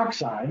sulfur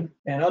dioxide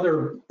and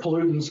other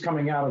pollutants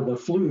coming out of the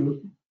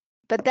flue.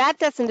 But that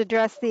doesn't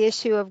address the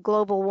issue of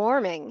global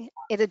warming.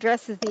 It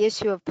addresses the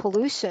issue of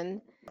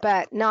pollution,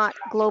 but not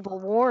global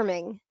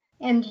warming.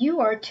 And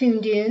you are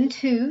tuned in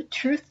to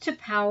Truth to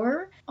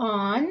Power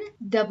on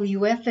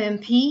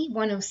WFMP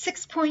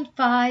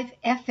 106.5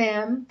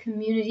 FM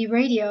Community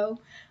Radio.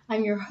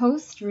 I'm your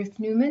host, Ruth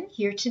Newman,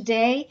 here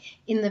today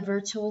in the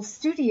virtual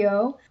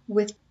studio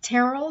with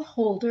Terrell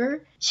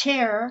Holder,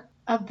 chair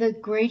of the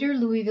Greater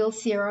Louisville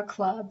Sierra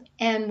Club.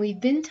 And we've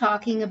been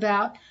talking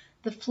about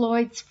the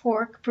Floyd's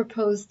Fork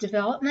proposed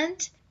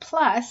development,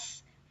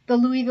 plus the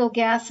Louisville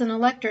Gas and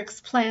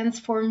Electric's plans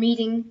for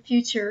meeting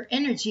future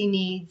energy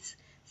needs.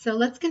 So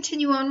let's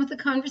continue on with the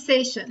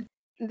conversation.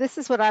 This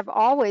is what I've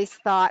always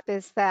thought,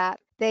 is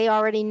that they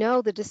already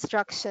know the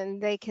destruction.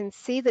 They can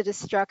see the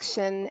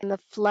destruction and the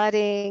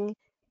flooding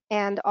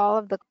and all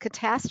of the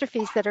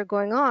catastrophes that are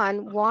going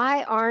on.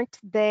 Why aren't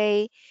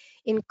they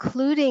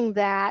including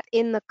that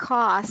in the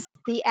cost,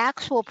 the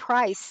actual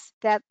price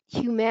that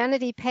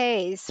humanity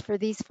pays for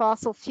these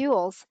fossil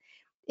fuels?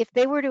 If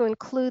they were to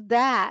include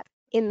that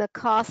in the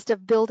cost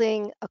of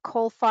building a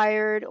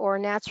coal-fired or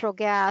natural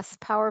gas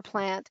power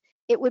plant,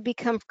 it would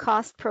become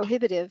cost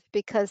prohibitive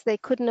because they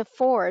couldn't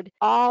afford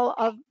all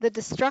of the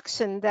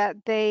destruction that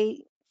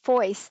they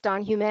foist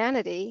on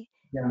humanity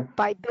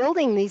by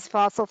building these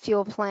fossil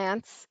fuel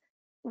plants.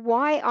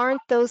 Why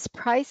aren't those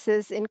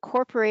prices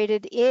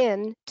incorporated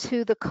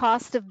into the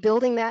cost of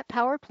building that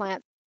power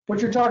plant?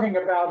 What you're talking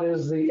about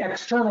is the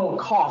external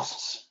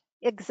costs.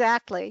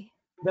 Exactly.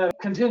 That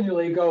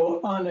continually go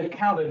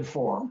unaccounted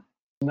for.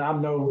 And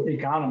I'm no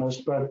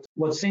economist, but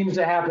what seems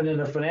to happen in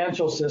the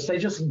financial system, they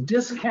just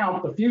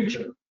discount the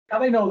future. Now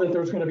they know that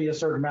there's going to be a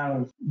certain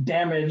amount of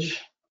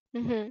damage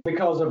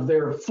because of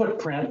their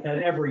footprint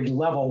at every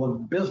level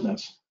of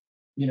business.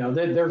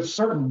 There's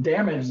certain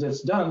damage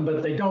that's done,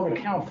 but they don't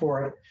account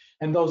for it.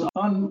 And those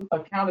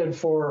unaccounted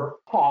for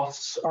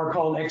costs are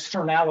called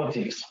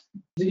externalities.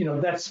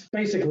 That's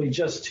basically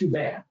just too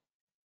bad.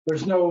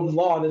 There's no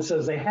law that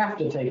says they have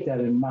to take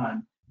that in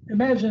mind.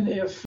 Imagine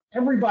if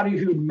everybody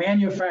who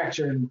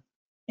manufactured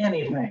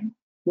anything,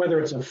 whether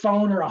it's a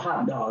phone or a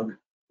hot dog,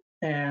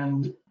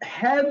 and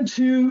had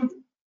to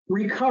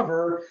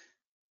recover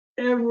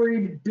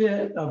every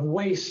bit of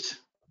waste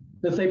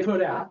that they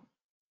put out.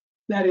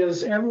 That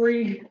is,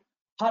 every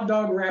hot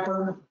dog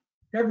wrapper,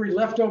 every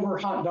leftover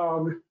hot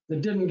dog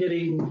that didn't get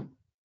eaten.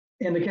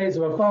 In the case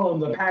of a phone,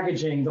 the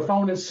packaging, the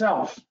phone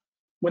itself.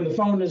 When the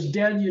phone is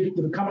dead,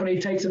 the company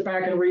takes it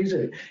back and reads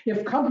it.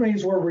 If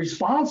companies were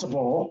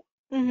responsible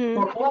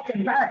for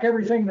collecting back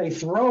everything they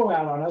throw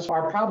out on us,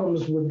 our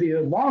problems would be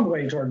a long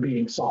way toward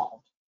being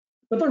solved.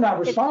 But they're not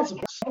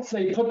responsible. Once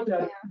they put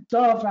that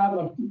stuff out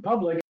in the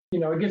public,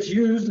 it gets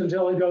used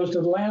until it goes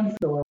to the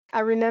landfill. I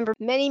remember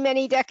many,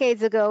 many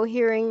decades ago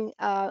hearing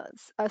a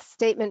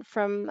statement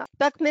from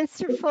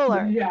Buckminster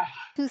Fuller,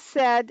 who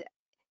said,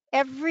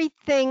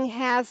 everything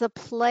has a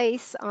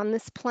place on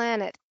this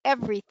planet.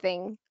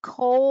 Everything.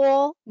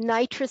 Coal,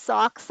 nitrous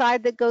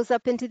oxide that goes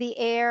up into the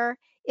air.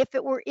 If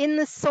it were in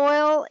the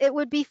soil, it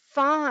would be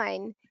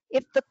fine.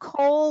 If the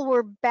coal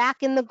were back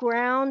in the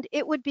ground,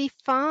 it would be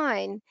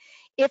fine.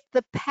 If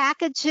the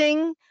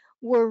packaging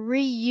were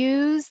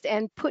reused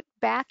and put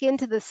back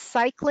into the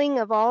cycling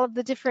of all of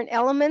the different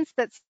elements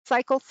that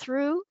cycle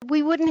through,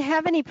 we wouldn't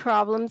have any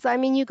problems. I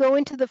mean, you go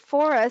into the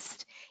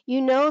forest,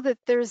 you know that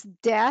there's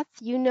death,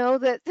 you know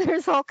that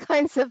there's all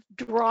kinds of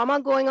drama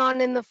going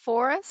on in the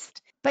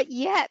forest, but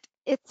yet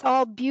it's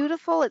all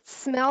beautiful, it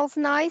smells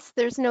nice,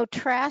 there's no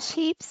trash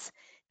heaps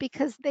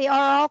because they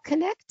are all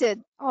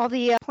connected. All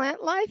the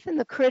plant life and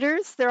the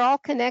critters, they're all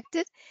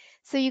connected.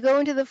 So you go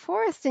into the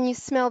forest and you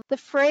smell the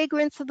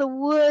fragrance of the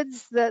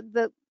woods,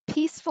 the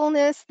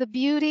peacefulness, the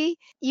beauty.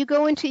 You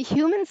go into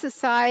human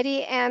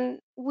society and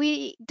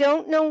we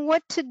don't know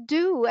what to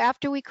do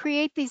after we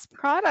create these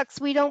products.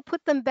 We don't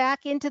put them back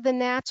into the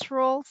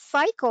natural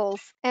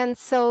cycles. And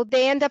so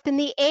they end up in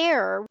the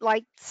air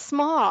like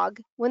smog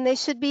when they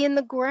should be in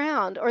the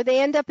ground, or they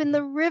end up in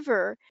the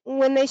river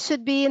when they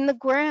should be in the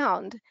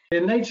ground.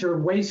 In nature,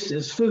 waste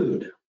is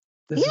food.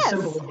 This is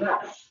simple as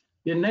that.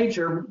 In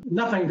nature,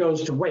 nothing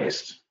goes to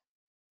waste.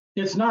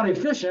 It's not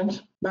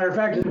efficient. Matter of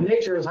fact,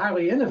 nature is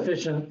highly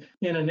inefficient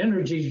in an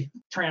energy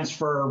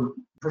transfer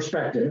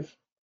perspective,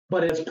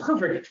 but it's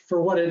perfect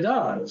for what it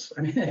does.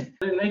 I mean,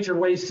 in nature,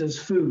 waste is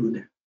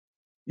food.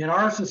 In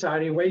our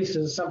society, waste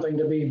is something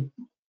to be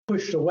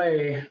pushed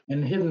away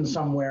and hidden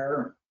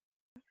somewhere.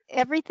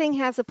 Everything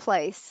has a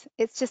place.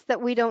 It's just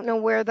that we don't know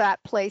where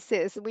that place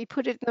is. We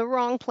put it in the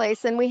wrong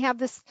place, and we have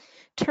this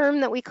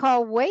term that we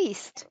call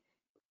waste,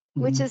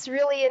 which is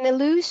really an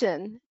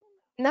illusion.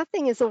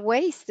 Nothing is a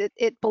waste.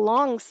 It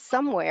belongs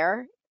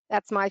somewhere.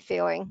 That's my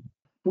feeling.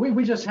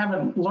 We just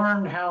haven't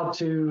learned how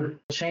to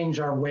change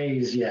our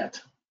ways yet.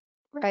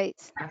 Right.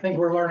 I think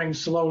we're learning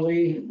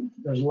slowly.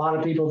 There's a lot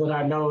of people that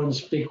I know and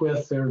speak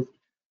with. They're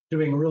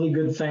doing really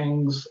good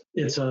things.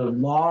 It's a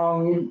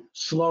long,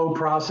 slow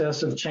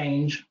process of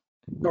change.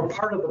 Or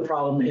part of the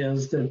problem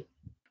is that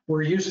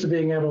we're used to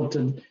being able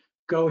to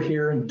go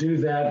here and do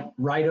that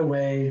right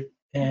away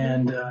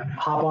and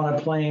hop on a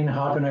plane,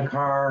 hop in a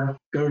car,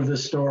 go to the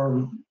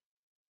store,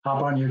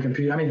 hop on your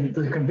computer. I mean,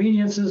 the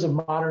conveniences of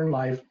modern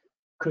life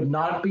could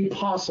not be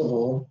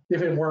possible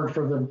if it weren't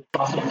for the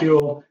fossil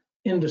fuel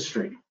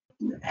industry.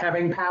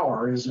 Having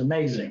power is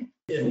amazing.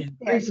 It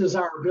increases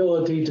our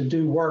ability to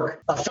do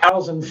work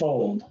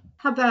 1,000-fold.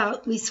 How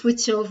about we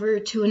switch over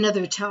to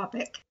another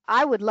topic?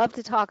 I would love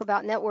to talk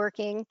about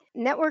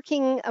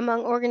networking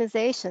among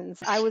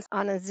organizations. I was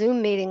on a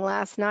Zoom meeting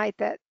last night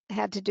that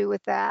had to do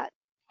with that,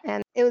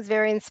 and it was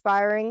very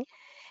inspiring.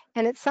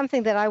 And it's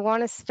something that I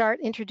want to start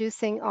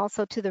introducing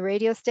also to the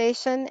radio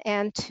station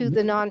and to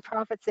the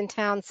nonprofits in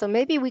town. So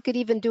maybe we could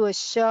even do a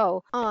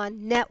show on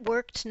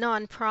networked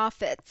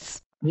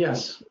nonprofits.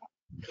 Yes.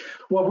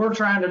 What we're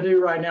trying to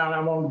do right now,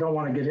 and don't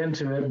want to get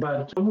into it,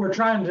 but we're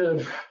trying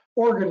to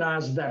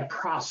organize that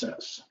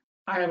process.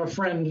 I have a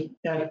friend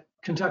at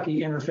Kentucky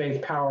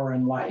Interfaith Power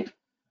and Light.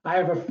 I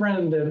have a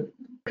friend at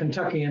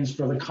Kentuckians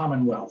for the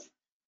Commonwealth,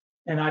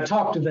 and I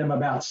talk to them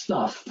about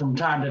stuff from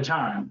time to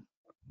time.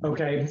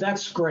 Okay,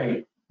 that's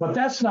great, but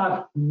that's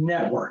not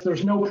network.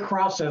 There's no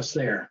process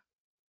there.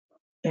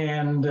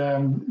 And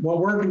what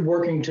we're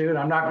working to, and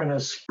I'm not going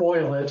to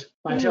spoil it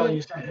by telling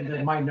you something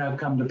that might not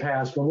come to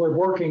pass, but we're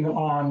working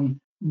on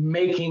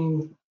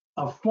making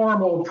a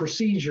formal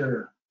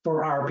procedure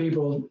for our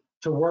people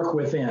to work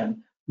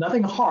within.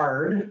 Nothing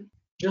hard,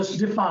 just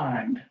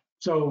defined.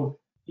 So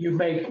you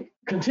make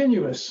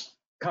continuous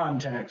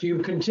contact, you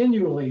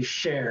continually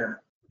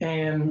share,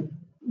 and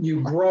you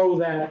grow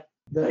the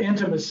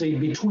intimacy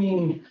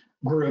between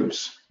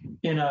groups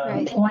in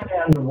a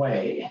planned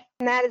way.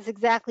 And that is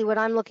exactly what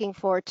I'm looking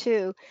for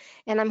too.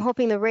 And I'm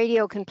hoping the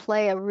radio can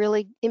play a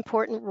really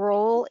important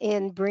role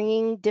in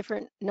bringing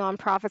different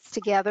nonprofits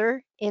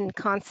together in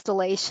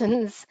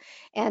constellations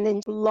and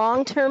in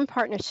long-term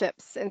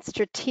partnerships and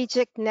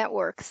strategic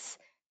networks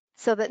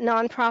so that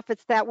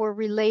nonprofits that were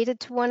related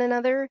to one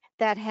another,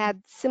 that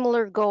had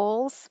similar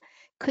goals,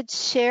 could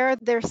share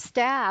their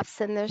staffs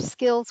and their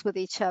skills with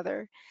each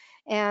other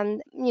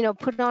and,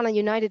 put on a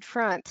united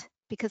front,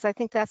 because I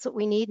think that's what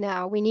we need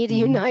now. We need a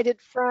united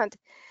front.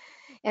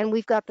 And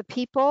we've got the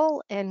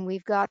people and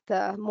we've got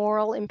the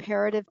moral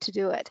imperative to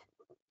do it.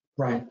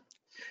 Right.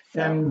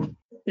 So, and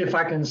if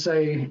I can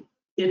say,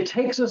 it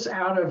takes us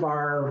out of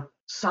our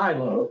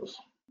silos.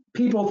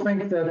 People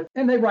think that,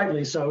 and they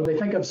rightly so, they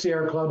think of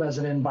Sierra Club as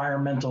an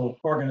environmental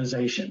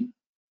organization.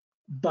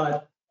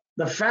 But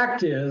the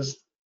fact is,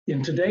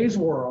 in today's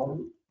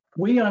world,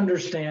 we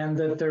understand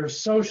that there's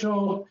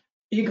social,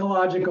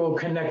 ecological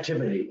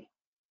connectivity.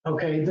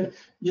 Okay,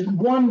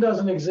 one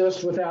doesn't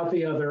exist without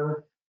the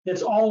other.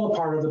 It's all a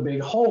part of the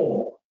big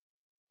whole.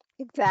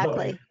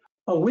 Exactly.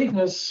 But a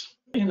weakness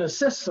in a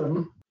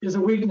system is a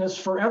weakness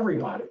for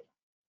everybody.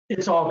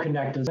 It's all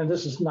connected. And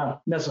this is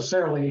not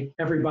necessarily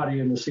everybody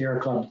in the Sierra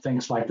Club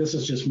thinks like this,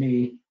 is just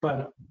me.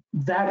 But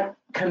that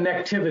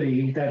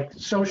connectivity, that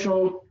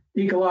social,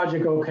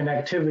 ecological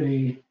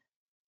connectivity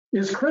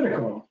is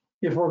critical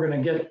if we're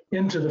going to get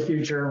into the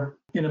future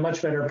in a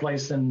much better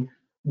place than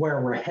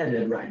where we're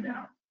headed right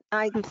now.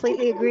 I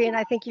completely agree. And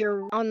I think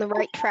you're on the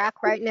right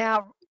track right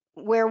now,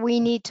 where we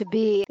need to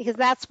be, because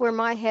that's where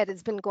my head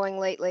has been going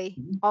lately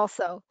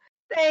also.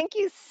 Thank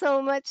you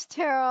so much,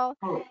 Terrell.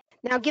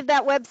 Now give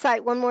that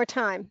website one more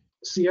time.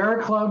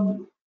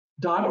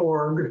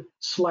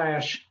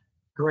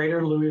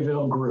 sierraclub.org/Greater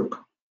Louisville Group.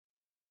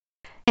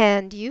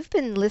 And you've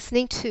been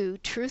listening to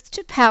Truth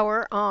to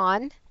Power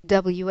on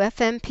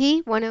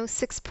WFMP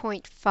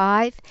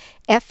 106.5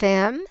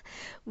 FM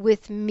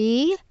with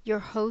me, your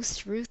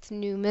host, Ruth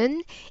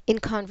Newman, in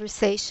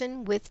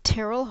conversation with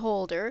Terrell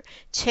Holder,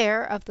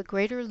 chair of the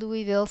Greater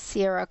Louisville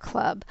Sierra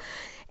Club.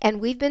 And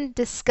we've been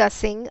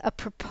discussing a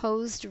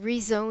proposed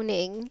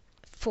rezoning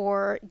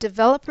for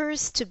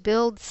developers to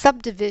build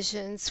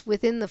subdivisions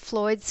within the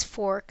Floyd's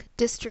Fork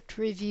District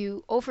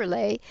Review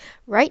overlay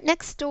right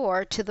next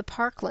door to the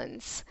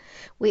Parklands.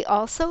 We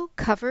also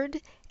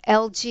covered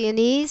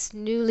LG&E's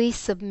newly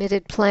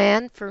submitted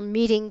plan for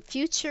meeting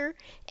future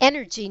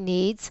energy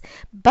needs,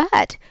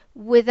 but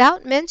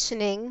without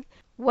mentioning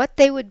what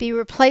they would be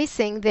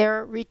replacing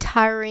their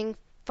retiring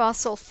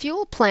fossil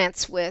fuel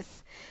plants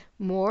with.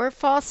 More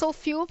fossil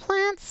fuel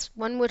plants?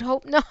 One would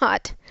hope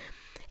not.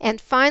 And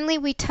finally,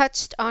 we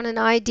touched on an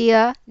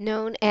idea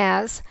known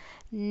as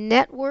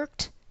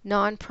networked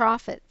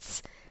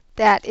nonprofits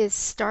that is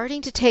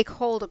starting to take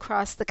hold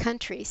across the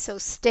country. So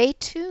stay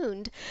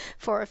tuned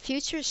for a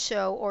future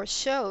show or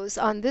shows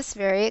on this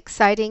very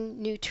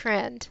exciting new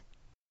trend.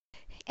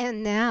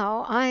 And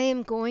now I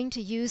am going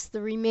to use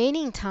the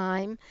remaining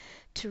time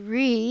to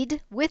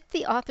read, with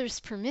the author's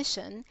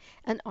permission,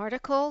 an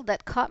article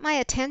that caught my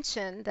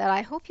attention that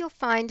I hope you'll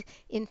find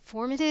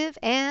informative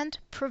and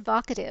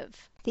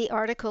provocative. The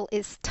article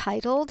is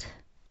titled,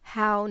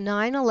 How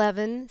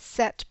 9/11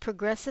 Set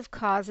Progressive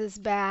Causes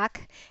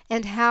Back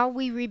and How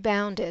We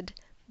Rebounded,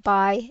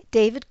 by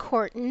David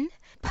Korten,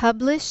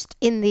 published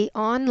in the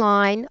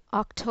online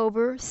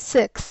October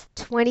 6,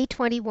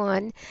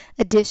 2021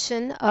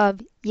 edition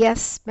of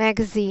Yes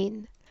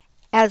Magazine.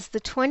 As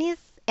the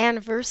 20th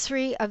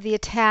anniversary of the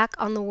attack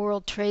on the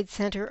World Trade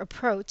Center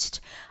approached,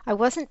 I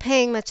wasn't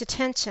paying much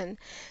attention,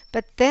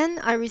 but then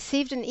I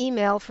received an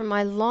email from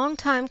my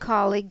longtime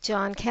colleague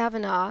John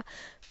Kavanaugh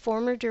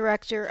former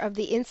director of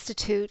the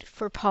Institute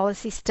for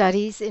Policy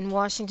Studies in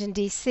Washington,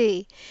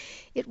 D.C.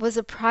 It was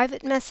a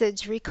private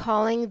message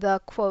recalling the,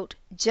 quote,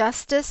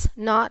 "justice,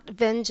 not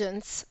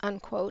vengeance,"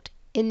 unquote,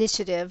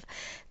 initiative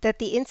that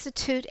the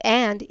Institute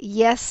and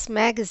Yes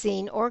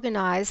Magazine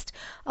organized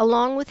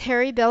along with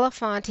Harry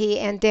Belafonte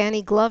and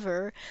Danny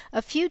Glover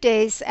a few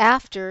days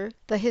after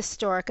the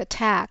historic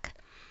attack.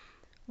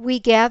 We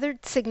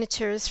gathered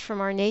signatures from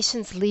our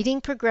nation's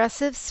leading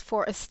progressives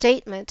for a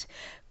statement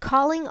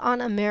calling on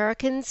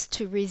Americans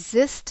to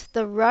resist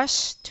the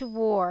rush to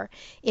war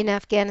in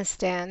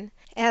Afghanistan.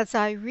 As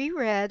I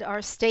reread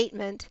our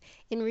statement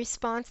in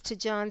response to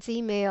John's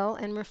email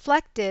and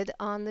reflected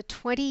on the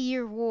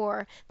 20-year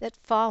war that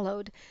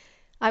followed,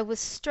 I was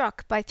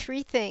struck by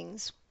three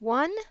things.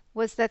 One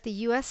was that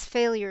the U.S.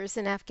 failures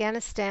in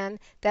Afghanistan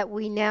that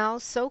we now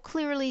so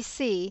clearly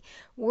see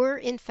were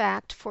in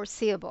fact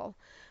foreseeable.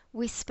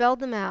 We spelled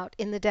them out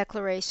in the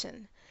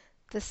Declaration.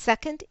 The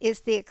second is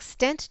the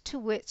extent to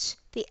which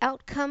the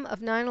outcome of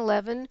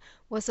 9/11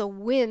 was a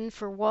win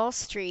for Wall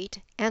Street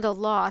and a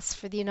loss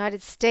for the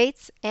United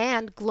States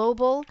and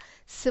global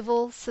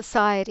civil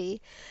society.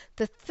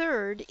 The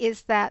third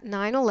is that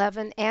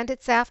 9/11 and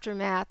its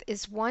aftermath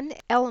is one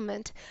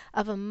element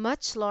of a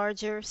much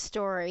larger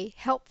story,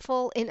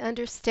 helpful in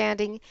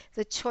understanding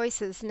the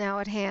choices now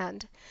at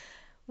hand.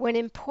 When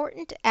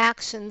important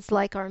actions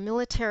like our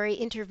military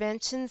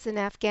interventions in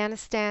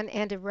Afghanistan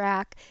and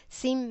Iraq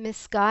seem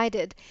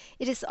misguided,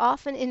 it is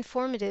often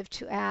informative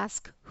to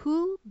ask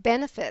who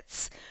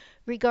benefits.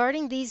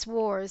 Regarding these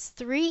wars,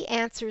 three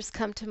answers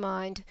come to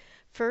mind.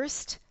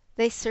 First,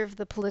 they serve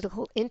the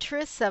political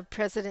interests of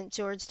President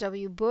George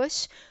W.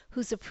 Bush,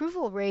 whose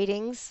approval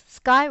ratings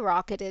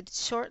skyrocketed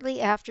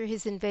shortly after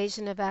his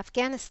invasion of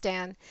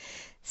Afghanistan.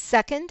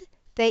 Second,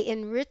 they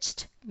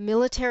enriched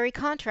military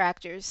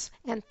contractors.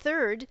 And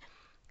third,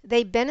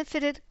 they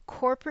benefited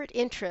corporate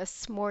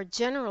interests more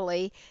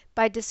generally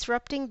by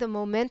disrupting the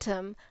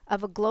momentum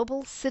of a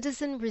global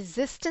citizen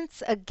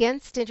resistance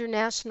against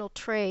international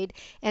trade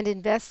and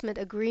investment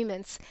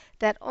agreements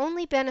that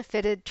only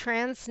benefited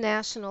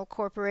transnational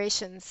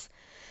corporations.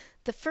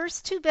 The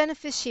first two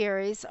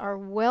beneficiaries are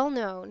well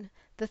known.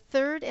 The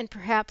third, and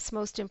perhaps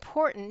most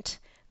important,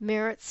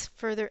 merits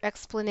further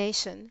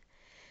explanation.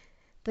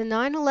 The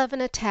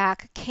 9/11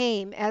 attack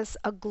came as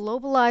a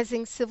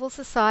globalizing civil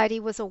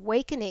society was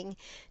awakening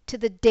to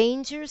the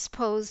dangers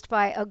posed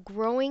by a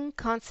growing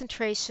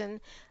concentration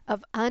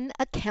of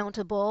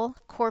unaccountable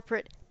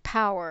corporate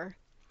power.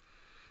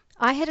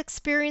 I had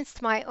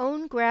experienced my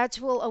own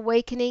gradual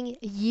awakening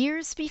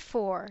years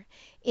before.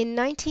 In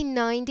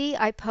 1990,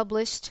 I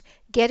published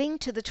Getting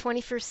to the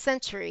 21st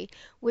Century,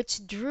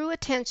 which drew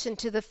attention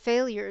to the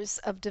failures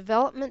of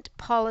development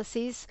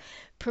policies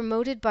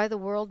promoted by the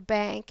World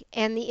Bank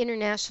and the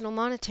International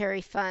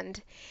Monetary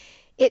Fund.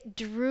 It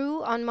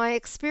drew on my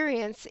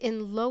experience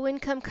in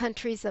low-income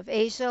countries of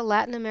Asia,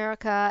 Latin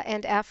America,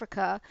 and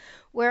Africa,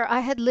 where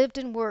I had lived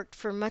and worked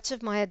for much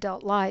of my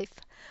adult life.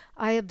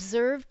 I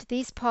observed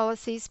these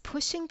policies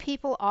pushing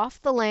people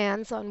off the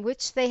lands on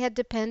which they had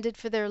depended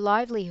for their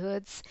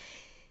livelihoods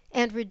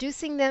and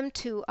reducing them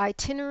to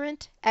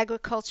itinerant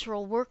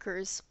agricultural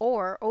workers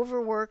or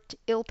overworked,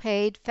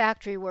 ill-paid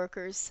factory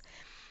workers.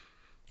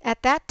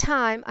 At that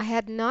time, I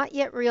had not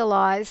yet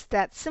realized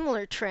that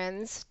similar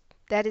trends,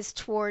 that is,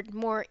 toward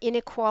more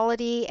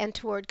inequality and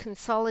toward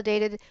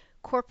consolidated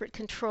corporate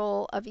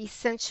control of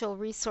essential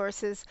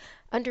resources,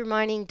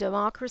 undermining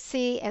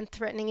democracy and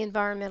threatening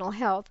environmental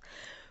health,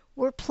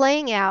 were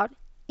playing out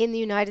in the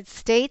United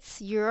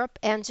States, Europe,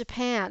 and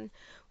Japan,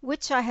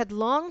 which I had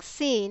long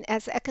seen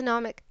as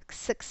economic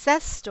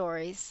success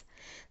stories.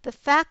 The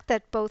fact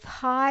that both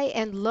high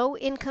and low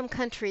income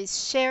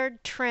countries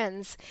shared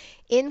trends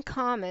in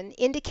common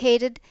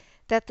indicated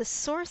that the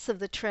source of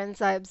the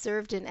trends I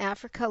observed in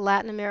Africa,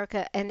 Latin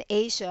America, and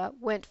Asia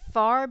went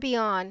far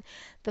beyond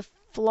the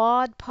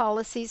flawed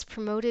policies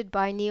promoted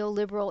by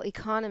neoliberal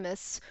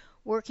economists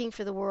working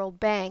for the World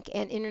Bank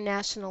and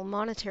International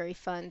Monetary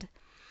Fund.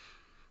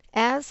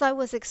 As I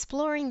was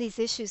exploring these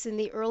issues in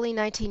the early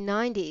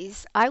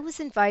 1990s, I was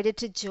invited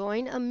to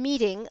join a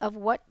meeting of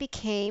what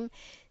became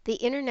the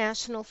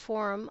International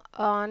Forum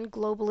on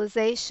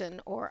Globalization,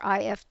 or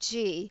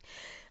IFG,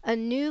 a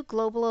new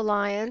global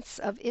alliance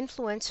of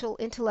influential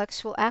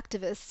intellectual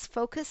activists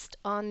focused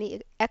on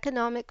the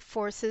economic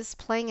forces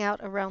playing out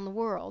around the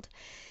world.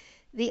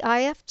 The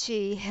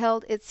IFG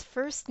held its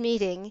first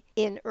meeting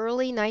in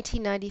early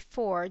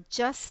 1994,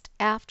 just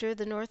after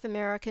the North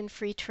American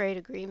Free Trade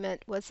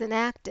Agreement was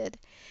enacted.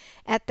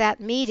 At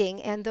that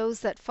meeting and those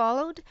that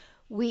followed,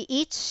 we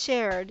each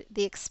shared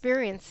the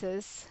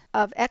experiences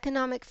of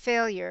economic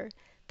failure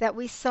that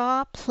we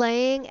saw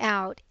playing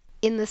out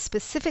in the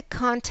specific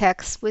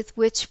contexts with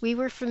which we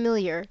were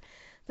familiar.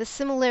 The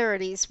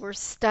similarities were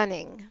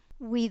stunning.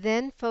 We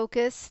then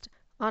focused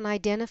on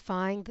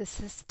identifying the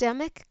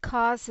systemic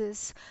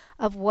causes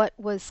of what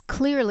was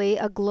clearly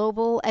a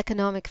global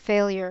economic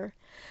failure.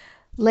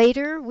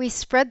 Later, we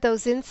spread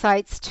those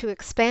insights to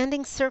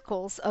expanding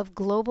circles of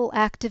global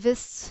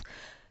activists,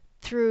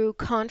 through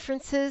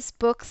conferences,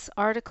 books,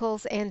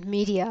 articles, and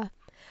media.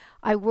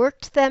 I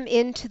worked them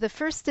into the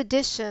first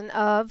edition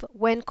of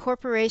When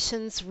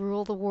Corporations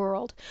Rule the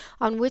World,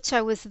 on which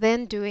I was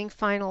then doing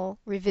final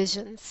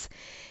revisions.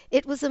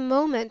 It was a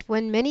moment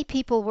when many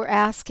people were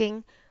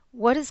asking,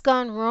 what has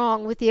gone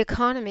wrong with the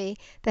economy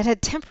that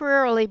had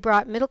temporarily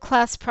brought middle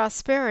class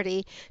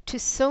prosperity to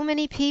so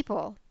many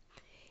people?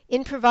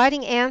 In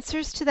providing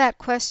answers to that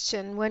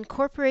question, When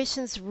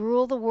Corporations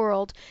Rule the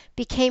World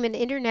became an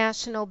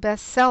international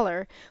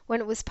bestseller when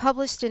it was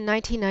published in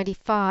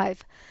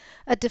 1995.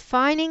 A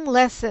defining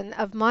lesson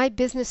of my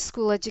business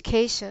school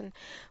education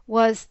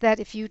was that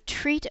if you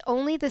treat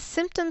only the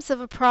symptoms of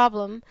a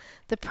problem,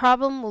 the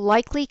problem will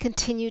likely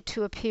continue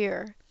to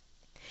appear.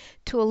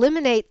 To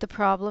eliminate the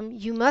problem,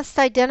 you must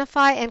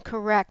identify and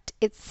correct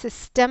its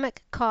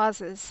systemic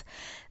causes.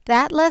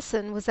 That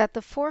lesson was at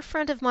the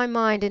forefront of my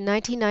mind in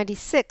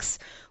 1996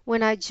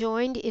 when I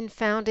joined in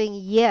founding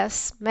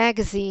Yes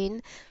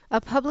Magazine, a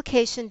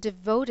publication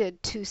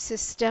devoted to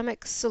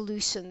systemic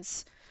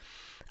solutions.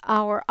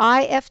 Our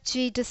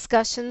IFG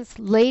discussions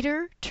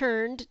later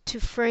turned to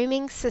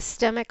framing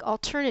systemic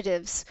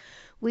alternatives.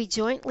 We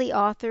jointly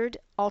authored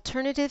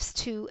Alternatives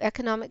to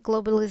Economic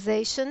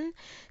Globalization,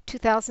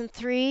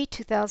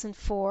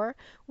 2003-2004,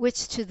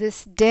 which to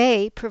this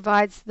day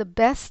provides the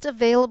best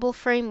available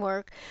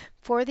framework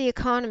for the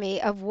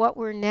economy of what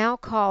we're now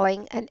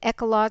calling an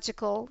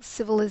ecological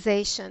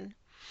civilization.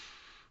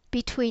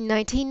 Between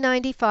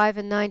 1995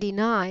 and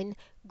 99,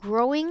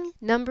 growing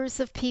numbers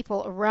of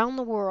people around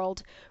the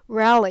world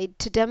rallied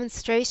to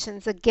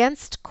demonstrations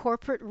against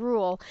corporate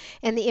rule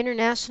and the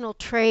international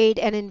trade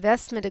and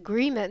investment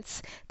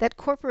agreements that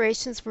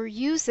corporations were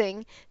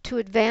using to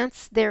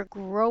advance their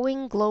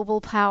growing global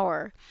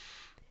power.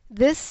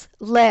 This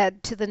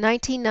led to the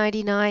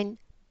 1999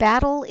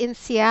 Battle in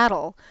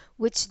Seattle,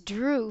 which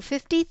drew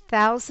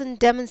 50,000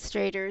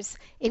 demonstrators,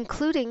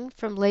 including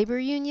from labor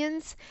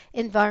unions,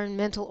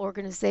 environmental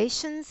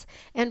organizations,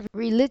 and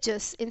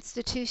religious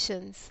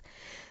institutions.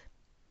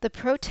 The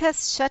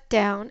protests shut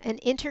down an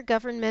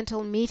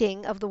intergovernmental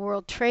meeting of the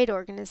World Trade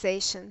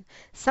Organization.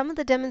 Some of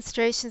the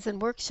demonstrations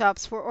and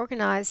workshops were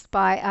organized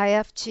by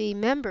IFG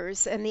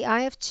members, and the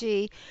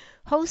IFG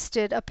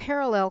hosted a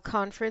parallel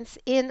conference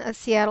in a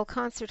Seattle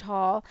concert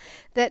hall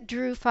that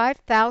drew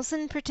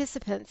 5,000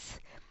 participants.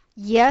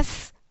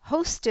 Yes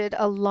hosted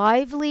a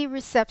lively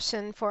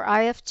reception for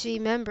IFG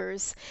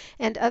members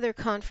and other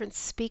conference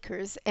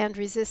speakers and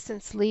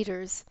resistance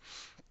leaders.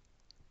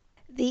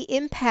 The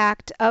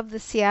impact of the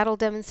Seattle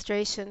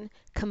demonstration,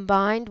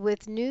 combined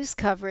with news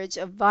coverage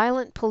of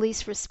violent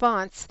police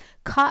response,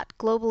 caught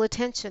global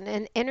attention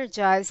and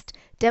energized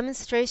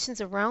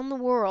demonstrations around the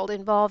world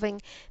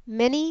involving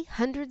many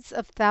hundreds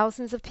of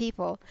thousands of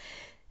people.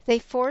 They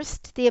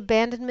forced the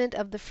abandonment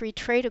of the Free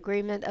Trade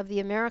Agreement of the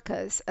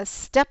Americas, a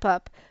step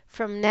up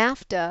from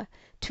NAFTA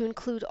to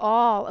include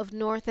all of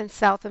North and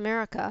South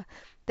America.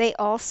 They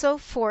also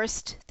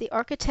forced the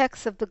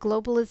architects of the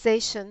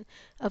globalization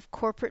of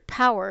corporate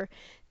power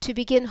to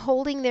begin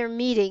holding their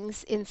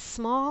meetings in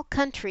small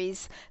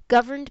countries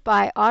governed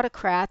by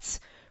autocrats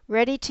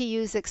ready to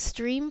use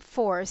extreme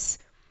force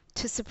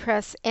to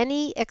suppress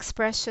any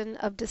expression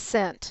of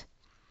dissent.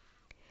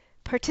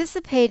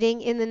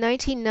 Participating in the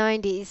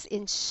 1990s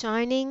in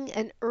shining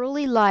an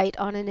early light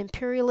on an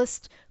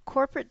imperialist,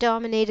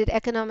 corporate-dominated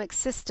economic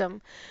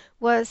system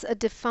was a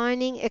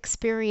defining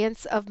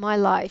experience of my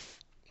life.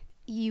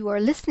 You are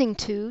listening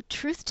to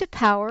Truth to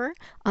Power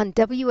on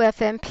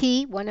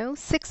WFMP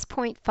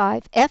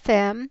 106.5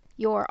 FM,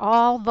 your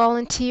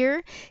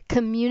all-volunteer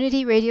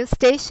community radio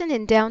station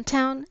in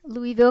downtown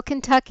Louisville,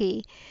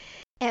 Kentucky.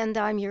 And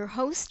I'm your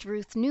host,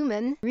 Ruth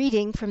Newman,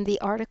 reading from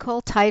the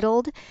article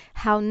titled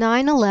How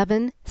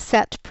 9/11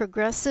 Set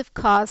Progressive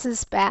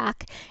Causes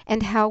Back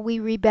and How We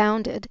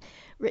Rebounded,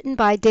 written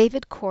by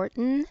David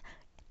Korten,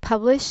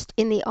 published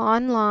in the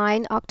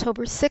online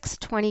October 6,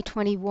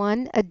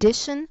 2021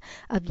 edition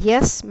of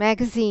Yes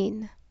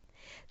Magazine.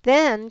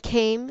 Then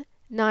came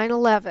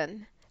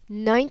 9/11.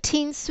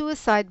 19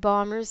 suicide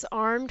bombers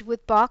armed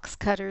with box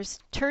cutters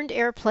turned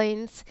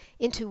airplanes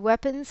into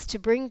weapons to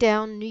bring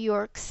down New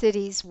York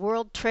City's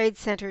World Trade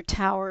Center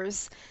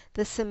towers,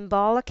 the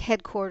symbolic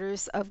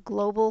headquarters of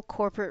global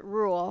corporate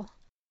rule.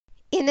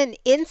 In an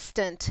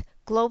instant,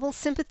 global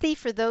sympathy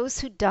for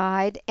those who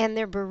died and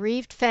their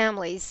bereaved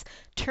families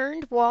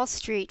turned Wall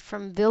Street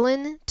from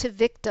villain to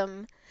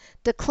victim.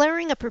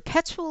 Declaring a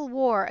perpetual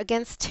war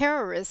against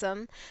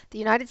terrorism, the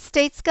United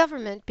States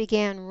government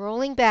began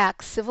rolling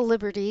back civil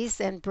liberties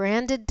and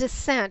branded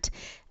dissent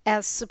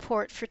as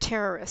support for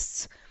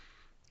terrorists.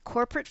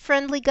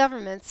 Corporate-friendly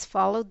governments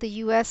followed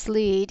the U.S.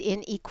 lead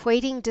in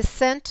equating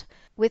dissent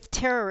with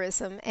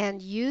terrorism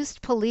and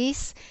used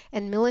police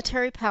and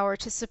military power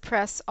to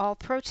suppress all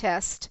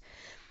protest.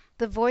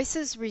 The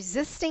voices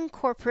resisting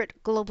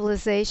corporate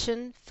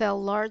globalization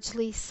fell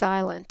largely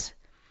silent.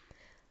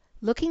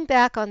 Looking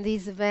back on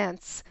these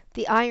events,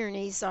 the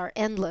ironies are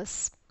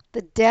endless.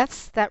 The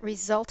deaths that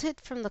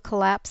resulted from the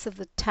collapse of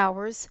the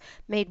towers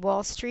made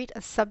Wall Street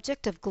a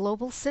subject of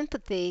global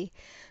sympathy.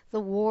 The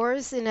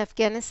wars in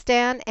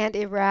Afghanistan and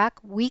Iraq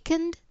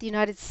weakened the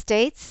United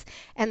States,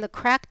 and the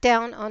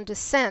crackdown on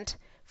dissent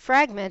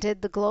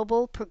fragmented the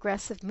global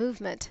progressive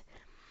movement.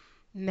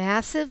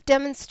 Massive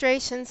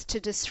demonstrations to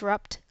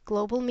disrupt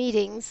global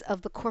meetings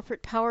of the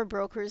corporate power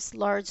brokers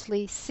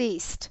largely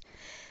ceased.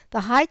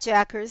 The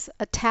hijackers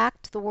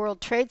attacked the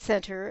World Trade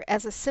Center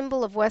as a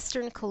symbol of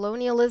Western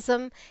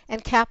colonialism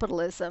and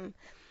capitalism.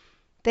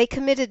 They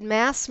committed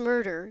mass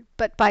murder,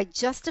 but by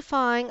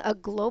justifying a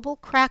global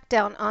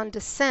crackdown on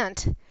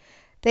dissent,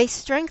 they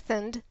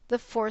strengthened the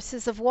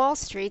forces of Wall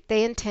Street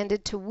they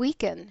intended to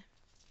weaken.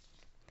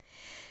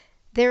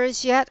 There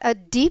is yet a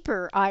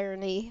deeper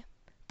irony.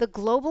 The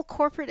global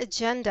corporate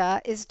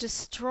agenda is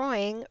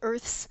destroying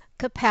Earth's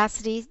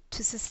capacity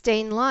to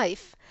sustain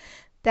life.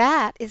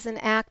 That is an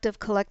act of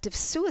collective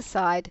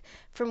suicide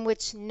from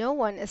which no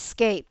one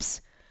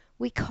escapes.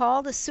 We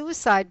call the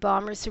suicide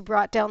bombers who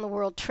brought down the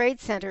World Trade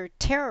Center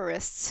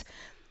terrorists,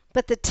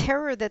 but the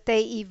terror that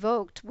they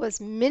evoked was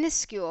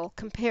minuscule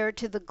compared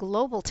to the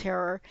global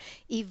terror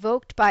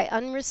evoked by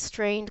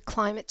unrestrained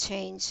climate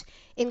change,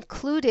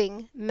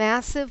 including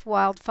massive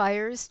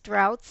wildfires,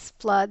 droughts,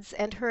 floods,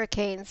 and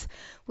hurricanes,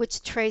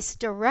 which trace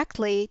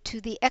directly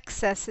to the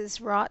excesses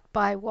wrought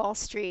by Wall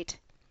Street.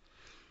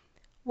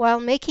 While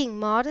making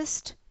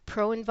modest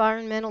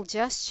pro-environmental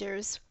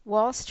gestures,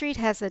 Wall Street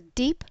has a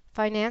deep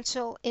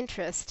financial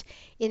interest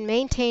in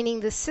maintaining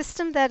the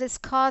system that is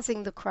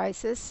causing the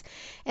crisis,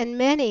 and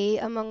many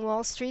among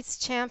Wall Street's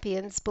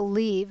champions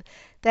believe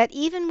that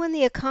even when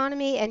the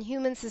economy and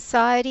human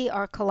society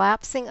are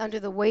collapsing under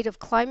the weight of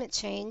climate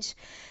change,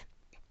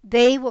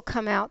 they will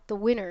come out the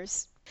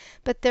winners.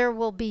 But there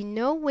will be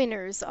no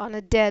winners on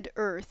a dead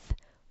Earth.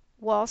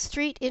 Wall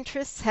Street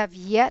interests have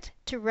yet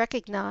to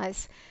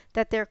recognize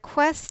that their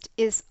quest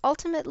is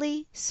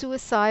ultimately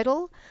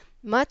suicidal,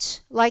 much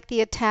like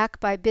the attack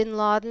by bin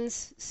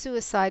Laden's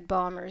suicide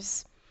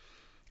bombers.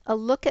 A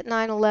look at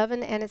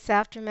 9/11 and its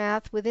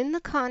aftermath within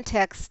the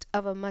context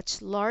of a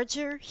much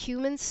larger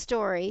human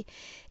story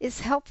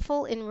is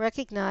helpful in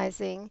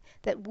recognizing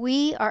that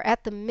we are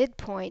at the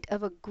midpoint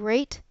of a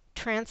great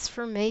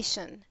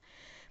transformation.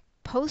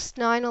 Post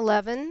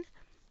 9/11,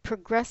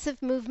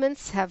 progressive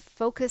movements have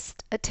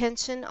focused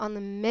attention on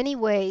the many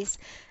ways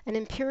an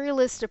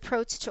imperialist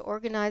approach to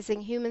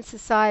organizing human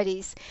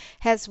societies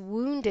has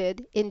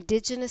wounded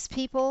indigenous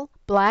people,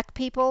 black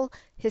people,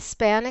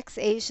 Hispanics,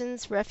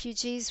 Asians,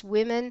 refugees,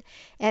 women,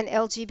 and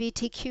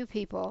LGBTQ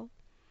people.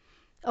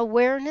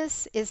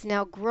 Awareness is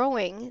now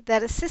growing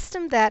that a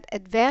system that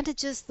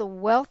advantages the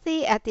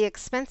wealthy at the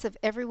expense of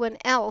everyone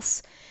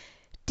else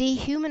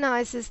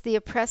dehumanizes the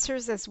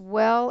oppressors as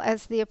well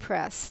as the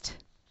oppressed.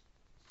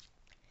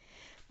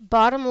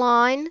 Bottom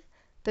line,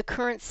 the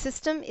current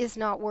system is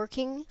not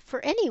working for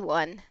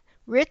anyone.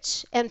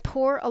 Rich and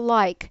poor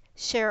alike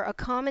share a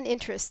common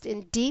interest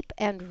in deep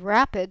and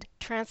rapid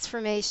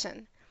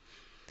transformation.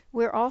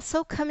 We're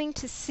also coming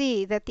to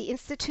see that the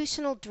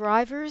institutional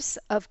drivers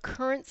of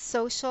current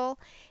social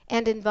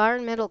and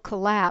environmental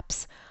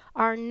collapse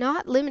are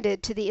not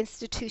limited to the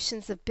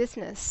institutions of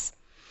business.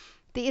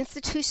 The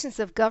institutions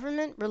of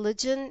government,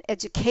 religion,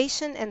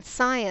 education, and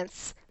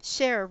science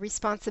share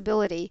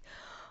responsibility.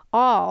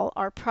 All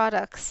are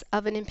products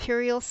of an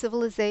imperial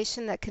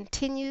civilization that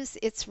continues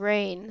its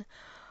reign.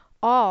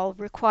 All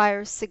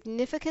require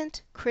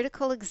significant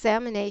critical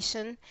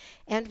examination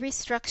and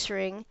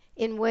restructuring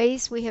in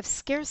ways we have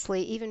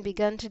scarcely even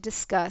begun to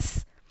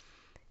discuss.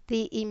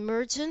 The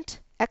emergent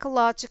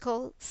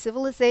ecological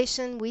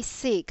civilization we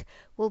seek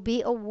will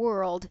be a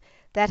world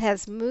that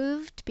has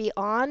moved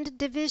beyond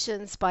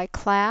divisions by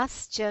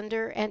class,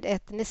 gender, and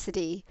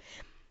ethnicity.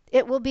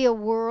 It will be a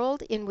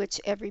world in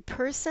which every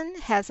person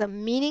has a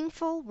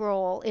meaningful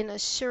role in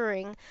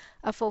assuring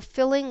a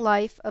fulfilling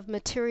life of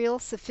material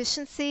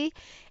sufficiency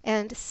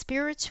and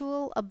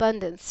spiritual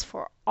abundance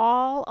for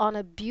all on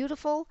a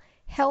beautiful,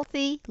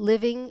 healthy,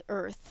 living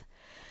earth.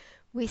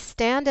 We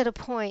stand at a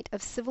point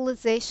of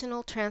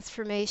civilizational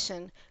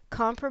transformation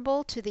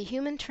comparable to the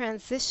human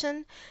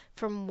transition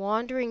from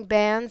wandering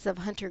bands of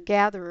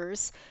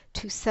hunter-gatherers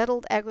to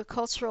settled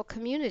agricultural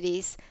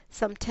communities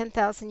some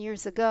 10,000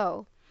 years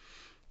ago.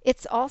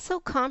 It's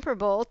also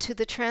comparable to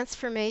the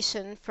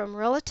transformation from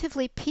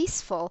relatively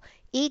peaceful,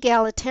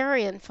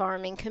 egalitarian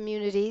farming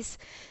communities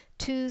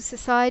to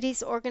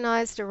societies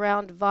organized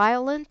around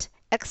violent,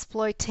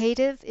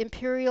 exploitative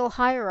imperial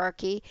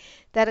hierarchy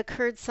that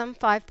occurred some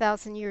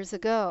 5,000 years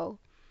ago.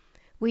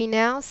 We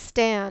now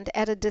stand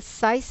at a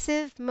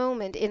decisive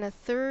moment in a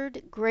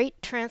third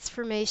great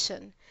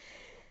transformation.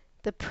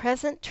 The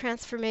present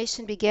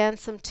transformation began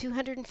some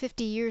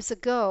 250 years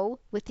ago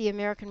with the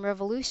American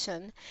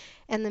Revolution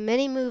and the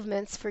many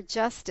movements for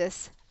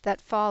justice that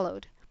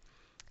followed.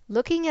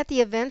 Looking at the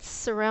events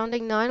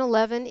surrounding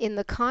 9/11 in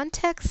the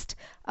context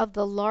of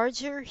the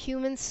larger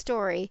human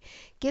story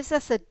gives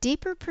us a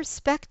deeper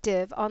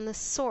perspective on the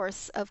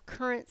source of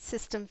current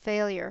system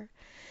failure.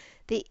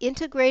 The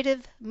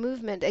integrative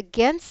movement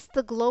against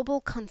the global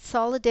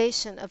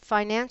consolidation of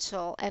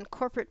financial and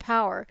corporate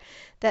power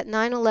that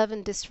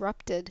 9/11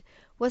 disrupted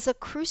was a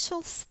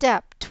crucial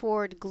step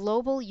toward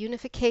global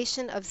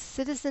unification of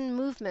citizen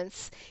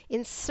movements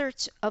in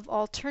search of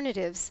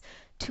alternatives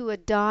to a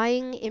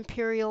dying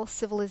imperial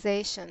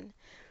civilization.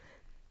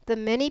 The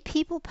many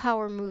people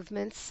power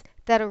movements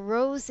that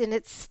arose in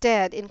its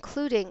stead,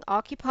 including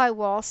Occupy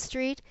Wall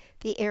Street,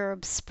 the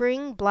Arab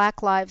Spring,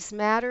 Black Lives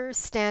Matter,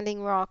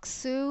 Standing Rock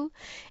Sioux,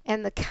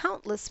 and the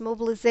countless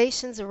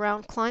mobilizations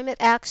around climate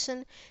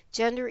action,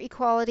 gender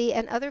equality,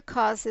 and other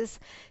causes,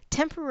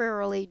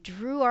 temporarily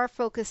drew our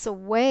focus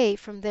away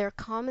from their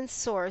common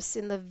source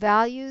in the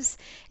values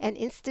and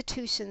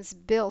institutions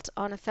built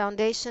on a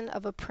foundation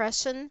of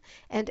oppression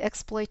and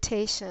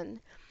exploitation.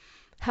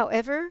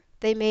 However,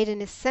 they made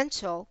an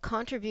essential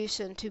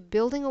contribution to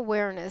building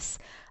awareness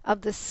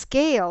of the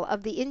scale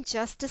of the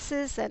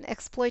injustices and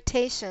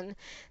exploitation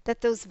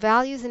that those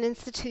values and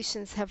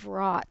institutions have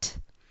wrought.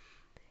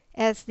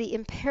 As the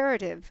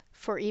imperative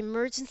for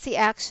emergency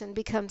action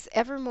becomes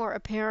ever more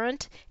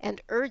apparent and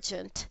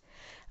urgent,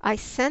 I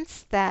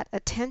sense that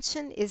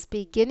attention is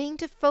beginning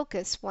to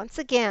focus once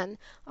again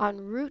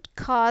on root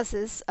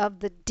causes of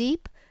the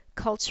deep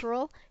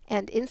cultural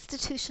and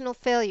institutional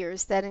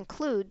failures that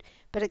include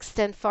but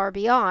extend far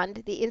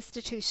beyond the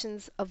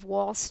institutions of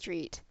Wall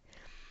Street.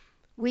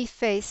 We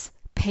face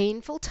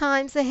painful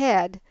times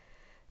ahead.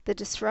 The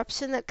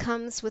disruption that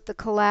comes with the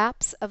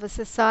collapse of a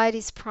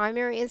society's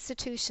primary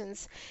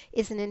institutions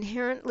is an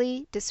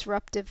inherently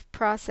disruptive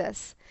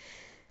process.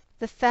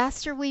 The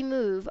faster we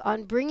move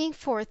on bringing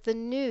forth the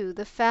new,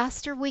 the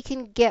faster we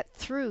can get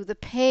through the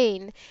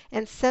pain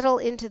and settle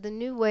into the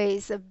new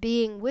ways of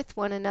being with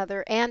one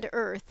another and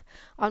Earth,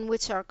 on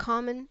which our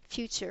common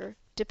future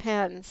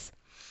depends.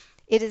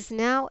 It is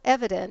now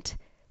evident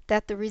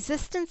that the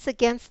resistance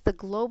against the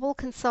global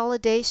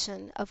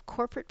consolidation of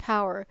corporate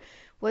power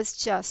was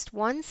just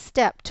one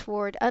step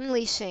toward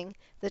unleashing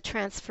the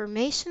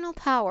transformational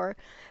power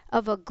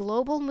of a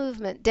global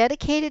movement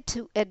dedicated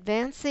to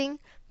advancing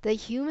the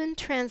human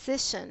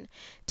transition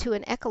to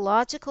an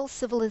ecological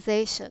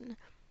civilization.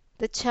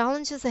 The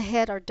challenges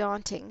ahead are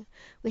daunting.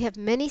 We have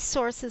many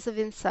sources of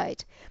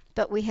insight,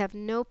 but we have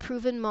no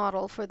proven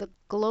model for the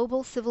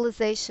global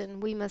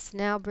civilization we must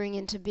now bring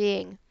into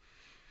being.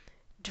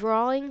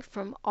 Drawing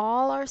from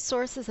all our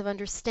sources of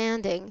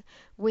understanding,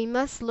 we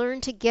must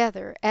learn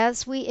together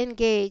as we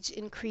engage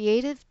in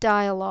creative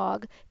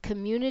dialogue,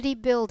 community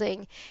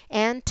building,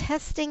 and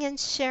testing and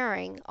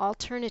sharing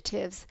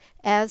alternatives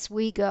as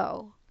we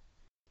go.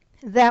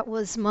 That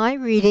was my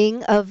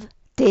reading of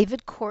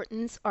David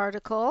Korten's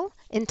article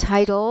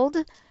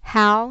entitled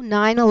How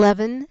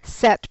 9/11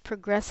 Set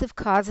Progressive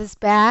Causes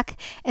Back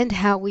and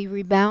How We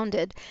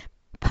Rebounded,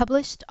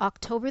 published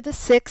October the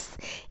 6th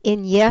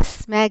in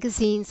Yes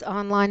Magazine's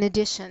online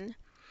edition.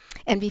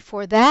 And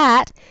before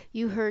that,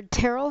 you heard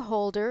Terrell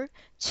Holder,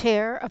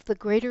 chair of the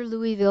Greater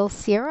Louisville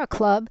Sierra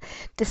Club,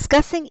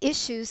 discussing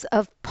issues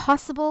of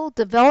possible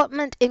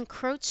development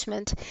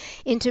encroachment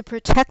into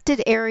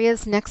protected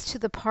areas next to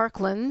the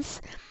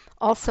parklands.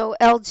 Also,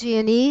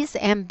 LG&E's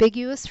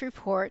ambiguous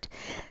report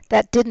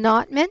that did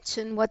not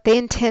mention what they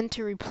intend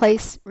to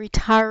replace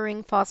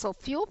retiring fossil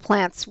fuel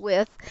plants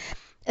with,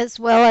 as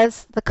well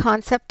as the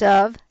concept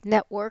of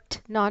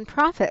networked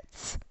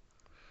nonprofits.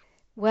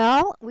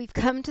 Well, we've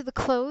come to the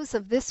close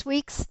of this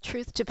week's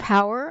Truth to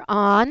Power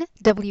on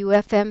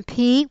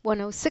WFMP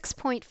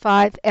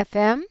 106.5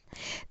 FM.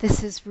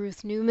 This is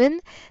Ruth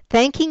Newman,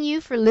 thanking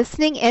you for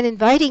listening and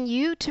inviting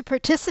you to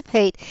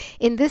participate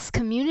in this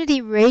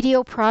community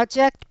radio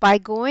project by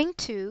going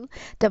to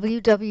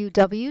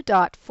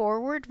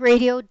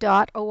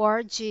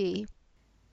www.forwardradio.org.